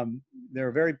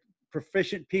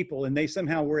proficient people, and they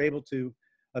somehow were able to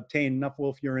obtain enough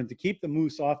wolf urine to keep the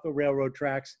moose off the railroad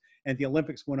tracks, and the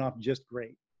Olympics went off just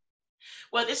great.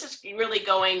 Well, this is really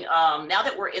going, now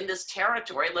that we're in this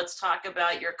territory, let's talk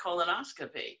about your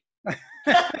colonoscopy.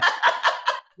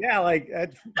 Yeah, like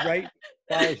that's right,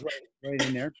 right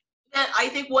in there. And I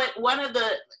think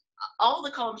all the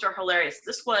columns are hilarious.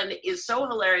 This one is so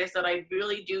hilarious that I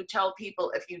really do tell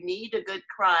people, if you need a good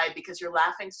cry because you're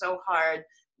laughing so hard,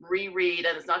 reread,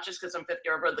 and it's not just because I'm 50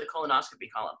 over the colonoscopy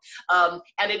column.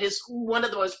 And it is one of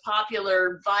the most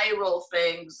popular viral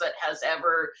things that has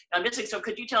ever, I'm guessing, so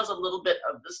could you tell us a little bit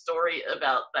of the story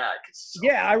about that?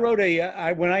 Yeah, I wrote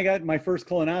when I got my first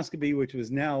colonoscopy, which was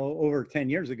now over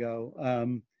 10 years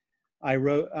ago, I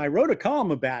wrote a column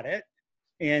about it.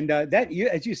 And that,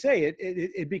 as you say,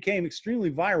 it became extremely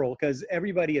viral because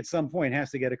everybody at some point has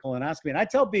to get a colonoscopy. And I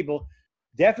tell people,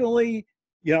 definitely,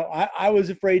 I was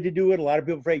afraid to do it. A lot of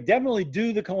people afraid. Definitely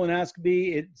do the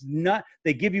colonoscopy. It's not,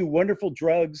 they give you wonderful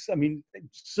drugs. I mean,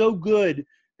 so good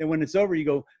that when it's over, you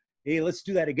go, hey, let's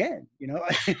do that again.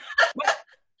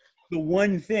 The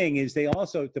one thing is they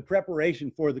the preparation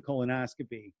for the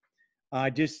colonoscopy, I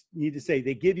just need to say,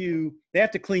 they have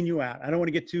to clean you out. I don't want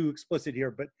to get too explicit here,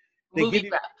 but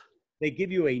they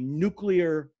give you a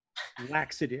nuclear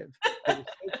laxative that is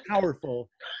so powerful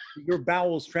that your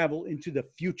bowels travel into the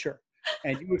future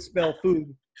and you expel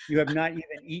food you have not even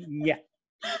eaten yet.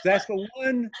 So that's the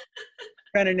one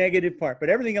kind of negative part. But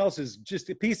everything else is just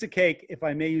a piece of cake, if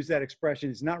I may use that expression.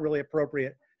 It's not really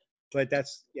appropriate, but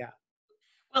that's, yeah.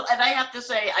 Well, and I have to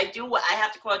say, I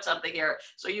have to quote something here.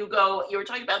 So you were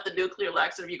talking about the nuclear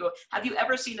laxative. You go, have you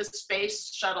ever seen a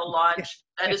space shuttle launch?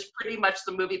 That is pretty much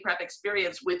the movie prep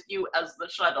experience with you as the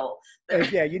shuttle.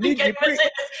 Yeah,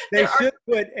 they should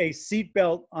put a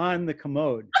seatbelt on the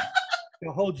commode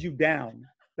to hold you down.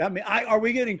 I mean, are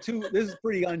we getting this is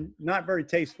pretty not very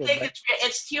tasteful.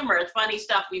 It's humor. It's funny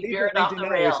stuff. We've veered off the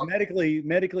rails. It's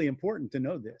medically important to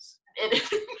know this. It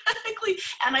is medically,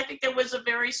 and I think there was a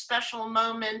very special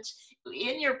moment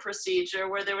in your procedure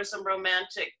where there was some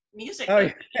romantic music. Oh,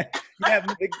 yeah.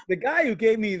 The guy who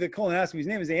gave me the colonoscopy, his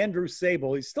name is Andrew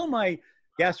Sable. He's still my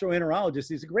gastroenterologist.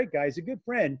 He's a great guy. He's a good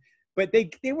friend. But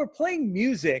they were playing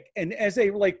music, and as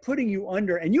they were like putting you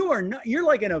under, and you're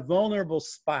like in a vulnerable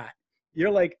spot.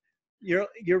 You're like,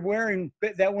 you're wearing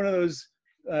that one of those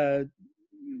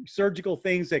surgical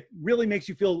things that really makes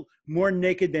you feel more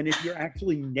naked than if you're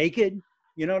actually naked.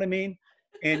 You know what I mean?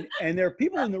 And there are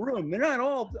people in the room. They're not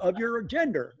all of your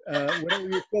gender, whatever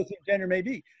your supposed gender may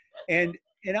be. And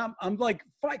I'm like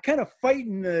kind of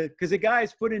fighting because the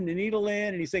guy's putting the needle in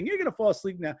and he's saying, you're going to fall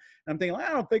asleep now. And I'm thinking,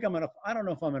 I don't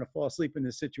know if I'm going to fall asleep in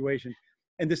this situation.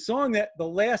 And the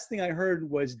last thing I heard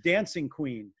was Dancing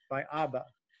Queen by ABBA,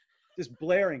 just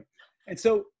blaring. And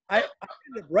so I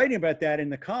ended up writing about that in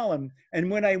the column. And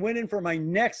when I went in for my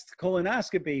next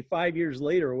colonoscopy 5 years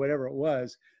later or whatever it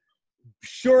was,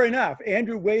 sure enough,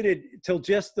 Andrew waited till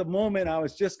just the moment I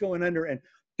was just going under and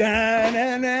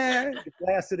it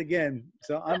blasted again.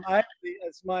 So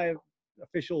that's my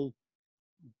official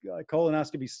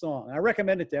colonoscopy song. I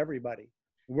recommend it to everybody.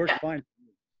 It works fine.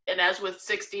 And as with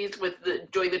 60s,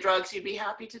 doing the drugs, you'd be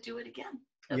happy to do it again.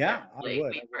 Yeah, I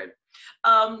would.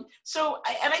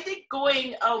 I think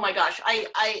oh my gosh,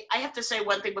 I have to say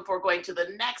one thing before going to the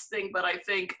next thing, but I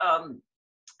think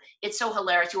it's so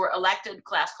hilarious. You were elected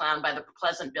class clown by the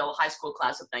Pleasantville High School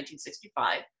class of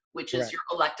 1965. Which is your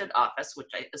elected office, which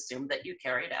I assume that you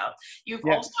carried out. You've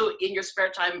also, in your spare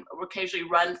time, occasionally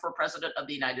run for president of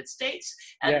the United States.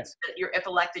 And if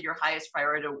elected, your highest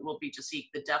priority will be to seek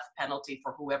the death penalty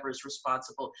for whoever is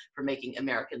responsible for making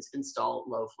Americans install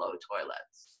low-flow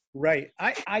toilets. Right.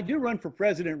 I do run for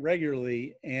president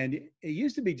regularly, and it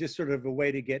used to be just sort of a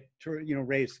way to get,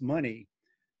 raise money.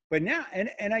 But now,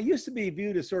 and I used to be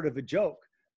viewed as sort of a joke,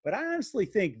 but I honestly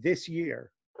think this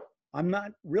year, I'm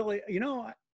not really,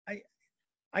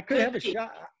 I could have a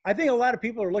shot. I think a lot of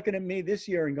people are looking at me this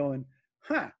year and going,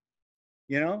 that's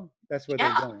what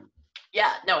they're going.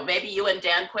 Yeah, no, maybe you and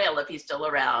Dan Quayle, if he's still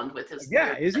around with his.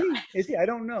 Yeah, is he? Is he? I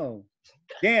don't know.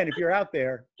 Dan, if you're out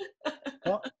there,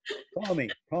 call me.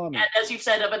 And as you've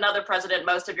said of another president,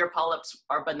 most of your polyps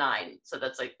are benign. So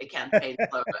that's like a campaign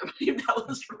slogan. That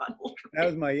was Ronald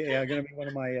Reagan. That was going to be one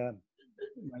of my campaign.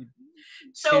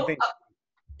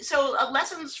 So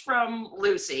lessons from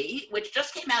Lucy, which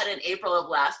just came out in April of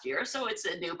last year. So it's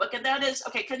a new book. And that is,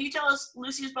 okay, can you tell us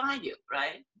Lucy is behind you,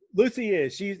 right? Lucy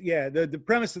is. The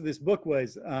premise of this book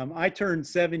was I turned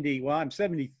 70. Well, I'm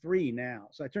 73 now.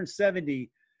 So I turned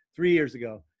 70 3 years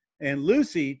ago. And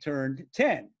Lucy turned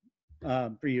 10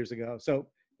 3 years ago. So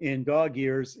in dog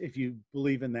years, if you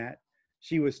believe in that,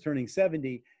 she was turning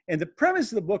 70. And the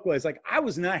premise of the book was like, I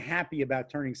was not happy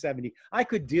about turning 70. I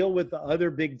could deal with the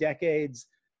other big decades.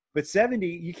 But 70,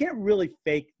 you can't really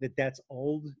fake that that's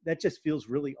old. That just feels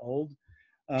really old.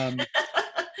 And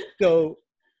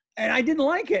I didn't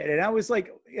like it. And I was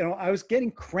like, I was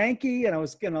getting cranky and I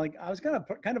was kind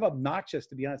of obnoxious,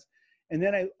 to be honest. And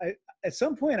then I at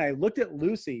some point I looked at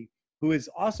Lucy, who is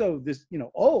also this,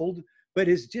 old, but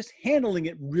is just handling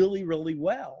it really, really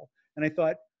well. And I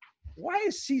thought, why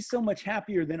is she so much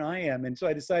happier than I am? And so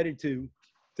I decided to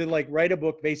like write a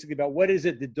book basically about what is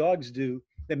it that dogs do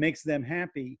that makes them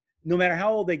happy, no matter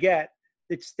how old they get.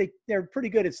 They're pretty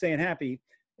good at staying happy.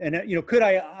 And could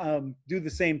I do the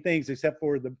same things except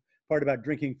for the part about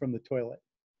drinking from the toilet?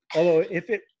 Although if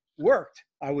it worked,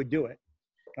 I would do it.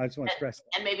 I just want to stress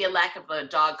that. And maybe a lack of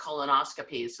dog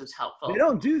colonoscopies is helpful. They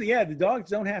don't do the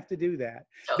dogs don't have to do that.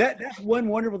 So, that's one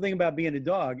wonderful thing about being a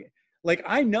dog. Like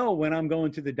I know when I'm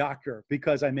going to the doctor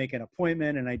because I make an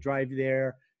appointment and I drive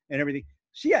there and everything.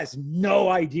 She has no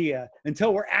idea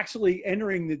until we're actually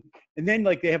entering and then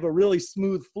like they have a really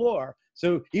smooth floor.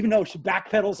 So even though she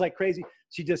backpedals like crazy,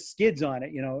 she just skids on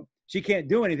it, She can't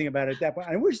do anything about it at that point.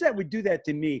 I wish that would do that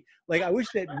to me. Like I wish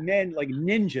that men like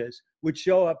ninjas would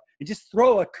show up and just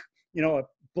throw a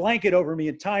blanket over me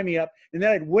and tie me up. And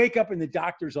then I'd wake up in the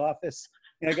doctor's office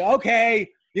and I go, okay,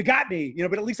 you got me,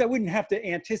 but at least I wouldn't have to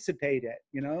anticipate it,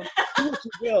 do what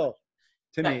you will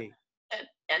to me.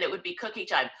 And it would be cookie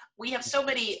time. We have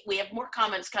more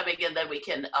comments coming in than we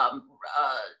can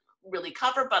really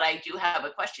cover, but I do have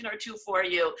a question or two for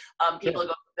you. People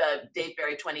go to Dave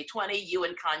Berry 2020, you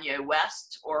and Kanye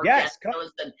West, or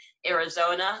in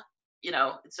Arizona,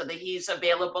 so that he's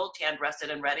available, tanned, rested,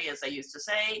 and ready, as I used to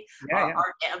say.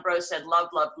 Art Ambrose said,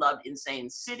 loved Insane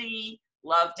City,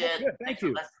 loved it. Good. Thank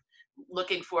you.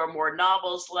 Looking for more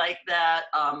novels like that.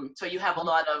 So you have a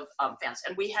lot of fans.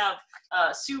 And we have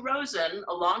Sue Rosen,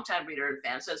 a longtime reader and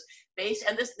fan, says,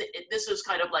 and this is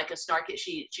kind of like a snarky,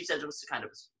 she says it was kind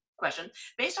of question.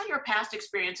 Based on your past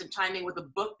experience and timing with a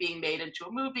book being made into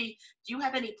a movie, do you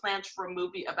have any plans for a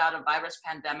movie about a virus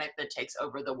pandemic that takes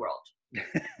over the world?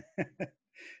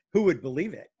 Who would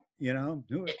believe it? You know,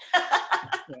 yeah.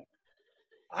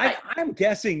 Right. I'm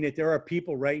guessing that there are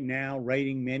people right now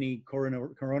writing many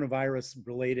coronavirus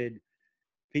related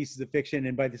pieces of fiction.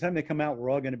 And by the time they come out, we're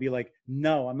all going to be like,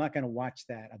 no, I'm not going to watch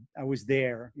that. I was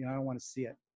there. You know, I don't want to see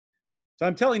it. So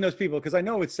I'm telling those people, because I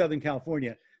know it's Southern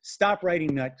California, stop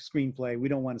writing that screenplay. We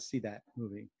don't want to see that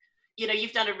movie. You know,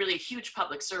 you've done a really huge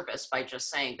public service by just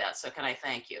saying that. So can I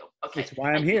thank you? Okay. That's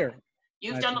why I'm here.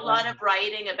 You've done a lot of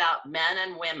writing about men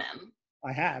and women.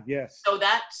 I have, yes. So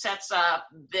that sets up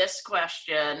this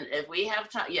question. If we have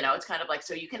time, you know, it's kind of like,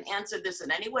 so you can answer this in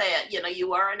any way. You know,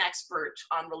 you are an expert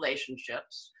on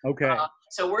relationships. Okay.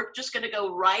 So we're just going to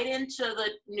go right into the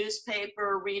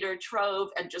newspaper reader trove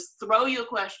and just throw you a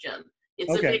question.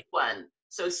 It's a big one.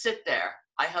 So sit there.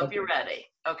 I hope you're ready.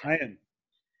 Okay. I am.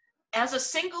 As a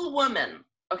single woman,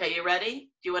 okay, you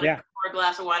ready? Do you want to pour a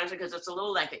glass of water? Because it's a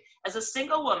little lengthy. As a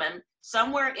single woman,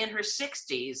 somewhere in her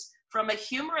 60s, from a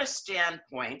humorous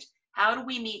standpoint, how do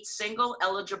we meet single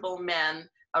eligible men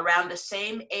around the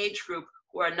same age group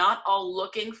who are not all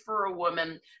looking for a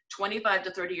woman 25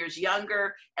 to 30 years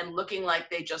younger and looking like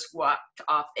they just walked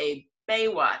off a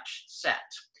Baywatch set?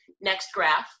 Next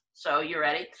graph. So you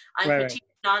ready? I'm petite,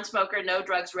 non-smoker, no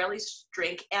drugs, rarely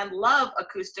drink, and love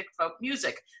acoustic folk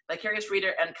music. Vicarious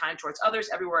reader and kind towards others.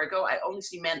 Everywhere I go, I only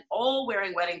see men all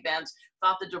wearing wedding bands.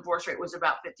 Thought the divorce rate was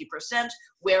about 50%.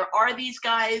 Where are these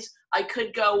guys? I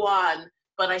could go on,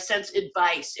 but I sense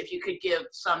advice. If you could give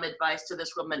some advice to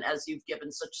this woman, as you've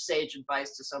given such sage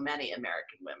advice to so many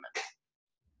American women.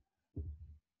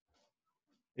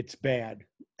 It's bad.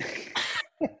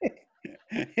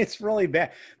 It's really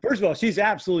bad. First of all, she's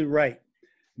absolutely right.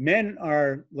 Men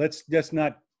are, let's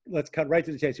cut right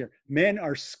to the chase here. Men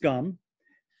are scum,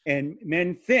 and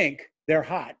men think they're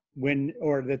hot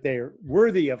or that they're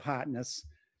worthy of hotness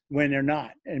when they're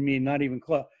not. I mean, not even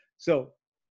close. So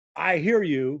I hear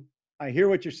you. I hear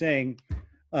what you're saying.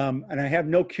 And I have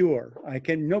no cure.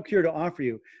 No cure to offer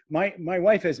you. My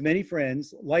wife has many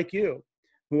friends like you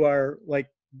who are like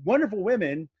wonderful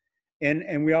women.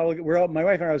 And we're all, my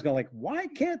wife and I was going like, why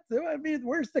can't,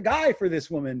 where's the guy for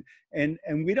this woman? And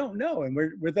we don't know. And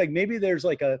we're like, maybe there's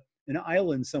like an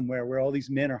island somewhere where all these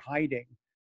men are hiding,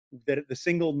 that the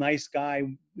single nice guy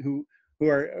who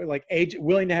are like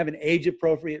willing to have an age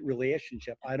appropriate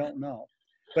relationship. I don't know.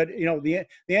 But you know, the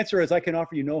answer is I can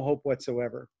offer you no hope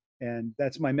whatsoever. And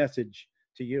that's my message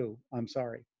to you. I'm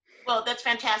sorry. Well, that's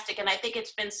fantastic. And I think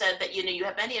it's been said that, you know, you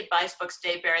have many advice books,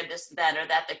 Dave Barry, this, that, or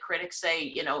that, the critics say,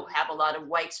 you know, have a lot of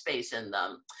white space in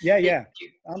them. Yeah.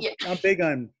 I'm big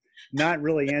on not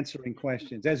really answering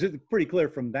questions. As it's pretty clear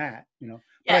from that, you know.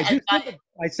 Yeah,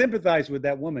 I sympathize with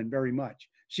that woman very much.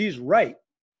 She's right,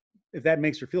 if that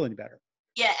makes her feel any better.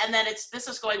 Yeah, and then this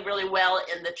is going really well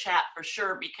in the chat for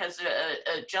sure, because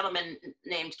a gentleman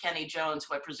named Kenny Jones,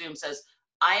 who I presume says,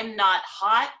 I'm not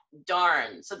hot,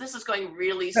 darn. So this is going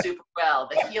really super well.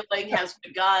 The healing has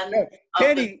begun. No,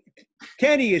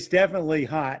 Kenny is definitely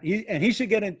hot. He should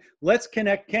get in. Let's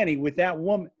connect Kenny with that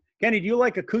woman. Kenny, do you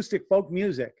like acoustic folk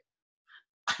music?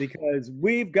 Because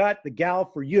we've got the gal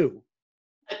for you.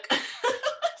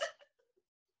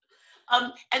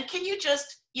 And can you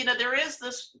just, you know, there is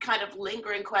this kind of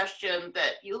lingering question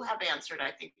that you have answered,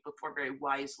 I think, before very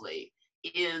wisely,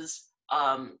 is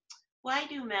why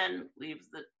do men leave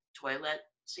the toilet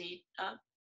seat up?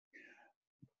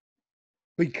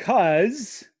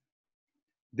 Because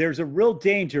there's a real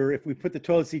danger if we put the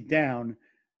toilet seat down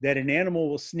that an animal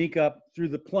will sneak up through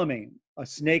the plumbing. A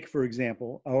snake, for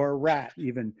example, or a rat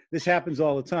even. This happens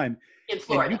all the time. In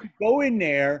Florida. And you could go in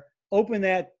there, open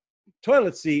that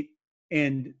toilet seat,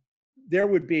 and there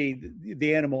would be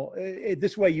the animal.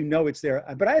 This way you know it's there.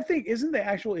 But I think, isn't the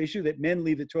actual issue that men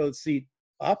leave the toilet seat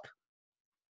up?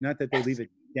 Not that they leave it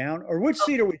down. Or which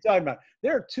seat are we talking about?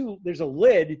 There are two. There's a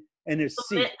lid and there's a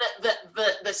seat.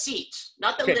 The seat,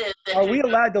 not the lid. Are we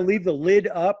allowed to leave the lid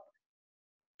up?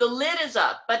 The lid is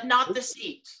up, but not the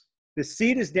seat. The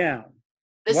seat is down.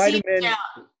 The seat is down.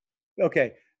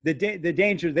 Okay. The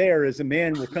danger there is a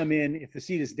man will come in if the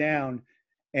seat is down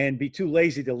and be too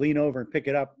lazy to lean over and pick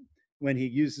it up when he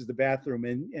uses the bathroom.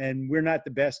 And we're not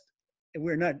the best.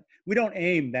 We don't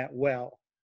aim that well.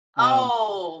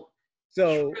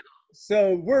 So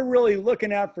we're really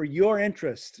looking out for your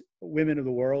interest, women of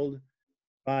the world,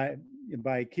 by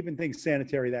keeping things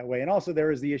sanitary that way. And also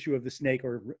there is the issue of the snake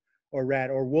or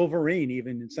rat or Wolverine,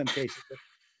 even in some cases,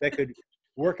 that could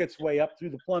work its way up through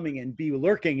the plumbing and be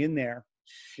lurking in there.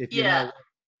 If you know.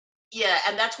 Yeah,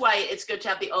 and that's why it's good to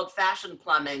have the old-fashioned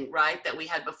plumbing, right? That we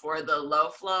had before the low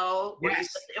flow, where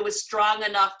Yes. it was strong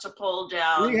enough to pull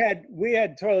down. We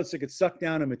had toilets that could suck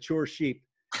down a mature sheep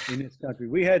in this country.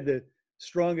 We had the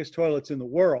strongest toilets in the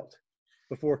world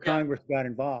before Congress got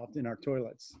involved in our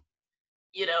toilets.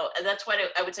 You know, and that's why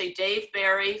I would say Dave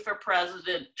Barry for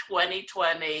president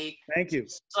 2020. Thank you.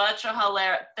 Such a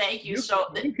hilarious. Thank you.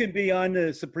 You can be on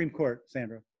the Supreme Court,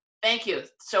 Sandra. Thank you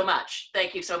so much.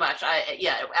 Thank you so much.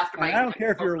 After my. And I don't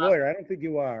care if you're a lawyer. I don't think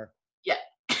you are. Yeah.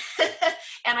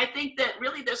 And I think that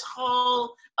really this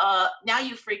whole, now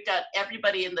you freaked out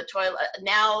everybody in the toilet.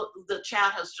 Now the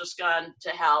chat has just gone to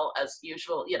hell as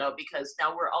usual, you know, because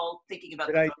now we're all thinking about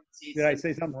Did I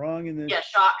say something wrong in the? Yeah,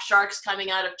 sharks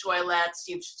coming out of toilets.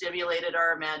 You've stimulated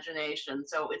our imagination.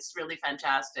 So it's really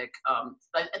fantastic.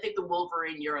 But I think the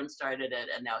Wolverine urine started it,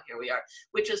 and now here we are,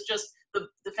 which is just the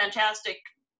fantastic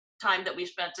time that we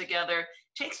spent together.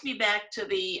 Takes me back to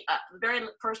the very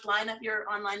first line of your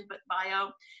online bio.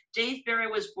 Dave Barry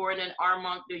was born in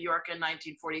Armonk, New York in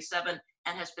 1947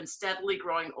 and has been steadily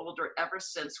growing older ever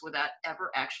since without ever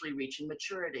actually reaching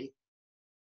maturity.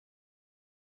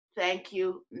 Thank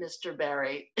you, Mr.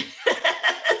 Barry.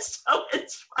 So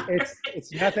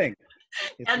it's nothing.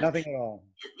 It's nothing at all.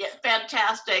 Yeah,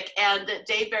 fantastic. And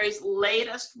Dave Barry's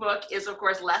latest book is, of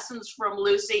course, Lessons from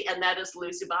Lucy, and that is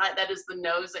Lucy behind. That is the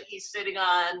nose that he's sitting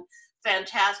on.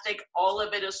 Fantastic. All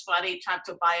of it is funny. Time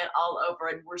to buy it all over.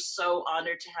 And we're so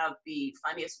honored to have the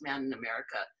funniest man in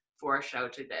America for our show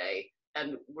today.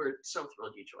 And we're so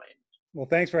thrilled you joined. Well,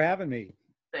 thanks for having me.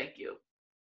 Thank you.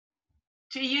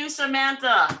 To you,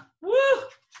 Samantha. Woo!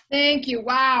 Thank you.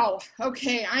 Wow.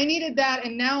 Okay, I needed that,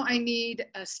 and now I need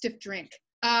a stiff drink.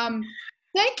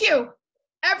 Thank you,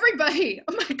 everybody.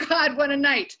 Oh my God, what a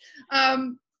night.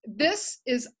 This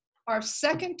is our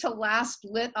second to last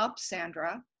lit up,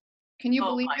 Sandra. Can you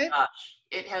believe it? Oh my gosh,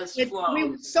 it has flown. We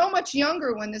were so much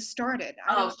younger when this started.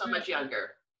 So much younger.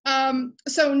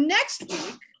 So next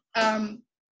week,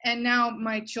 and now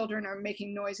my children are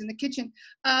making noise in the kitchen.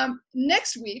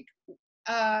 Next week,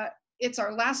 it's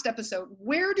our last episode.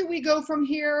 Where do we go from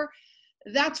here?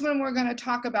 That's when we're going to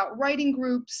talk about writing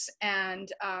groups and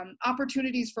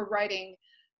opportunities for writing,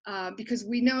 because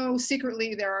we know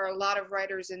secretly there are a lot of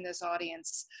writers in this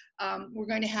audience. We're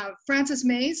going to have Frances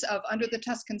Mays of Under the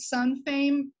Tuscan Sun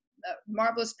fame,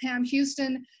 marvelous Pam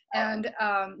Houston, and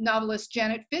novelist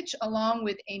Janet Fitch, along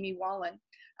with Amy Wallen.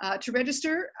 To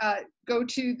register, go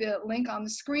to the link on the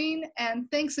screen. And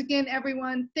thanks again,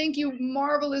 everyone. Thank you,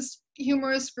 marvelous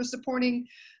humorists, for supporting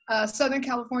Southern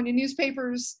California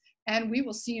newspapers. And we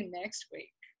will see you next week.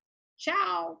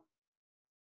 Ciao.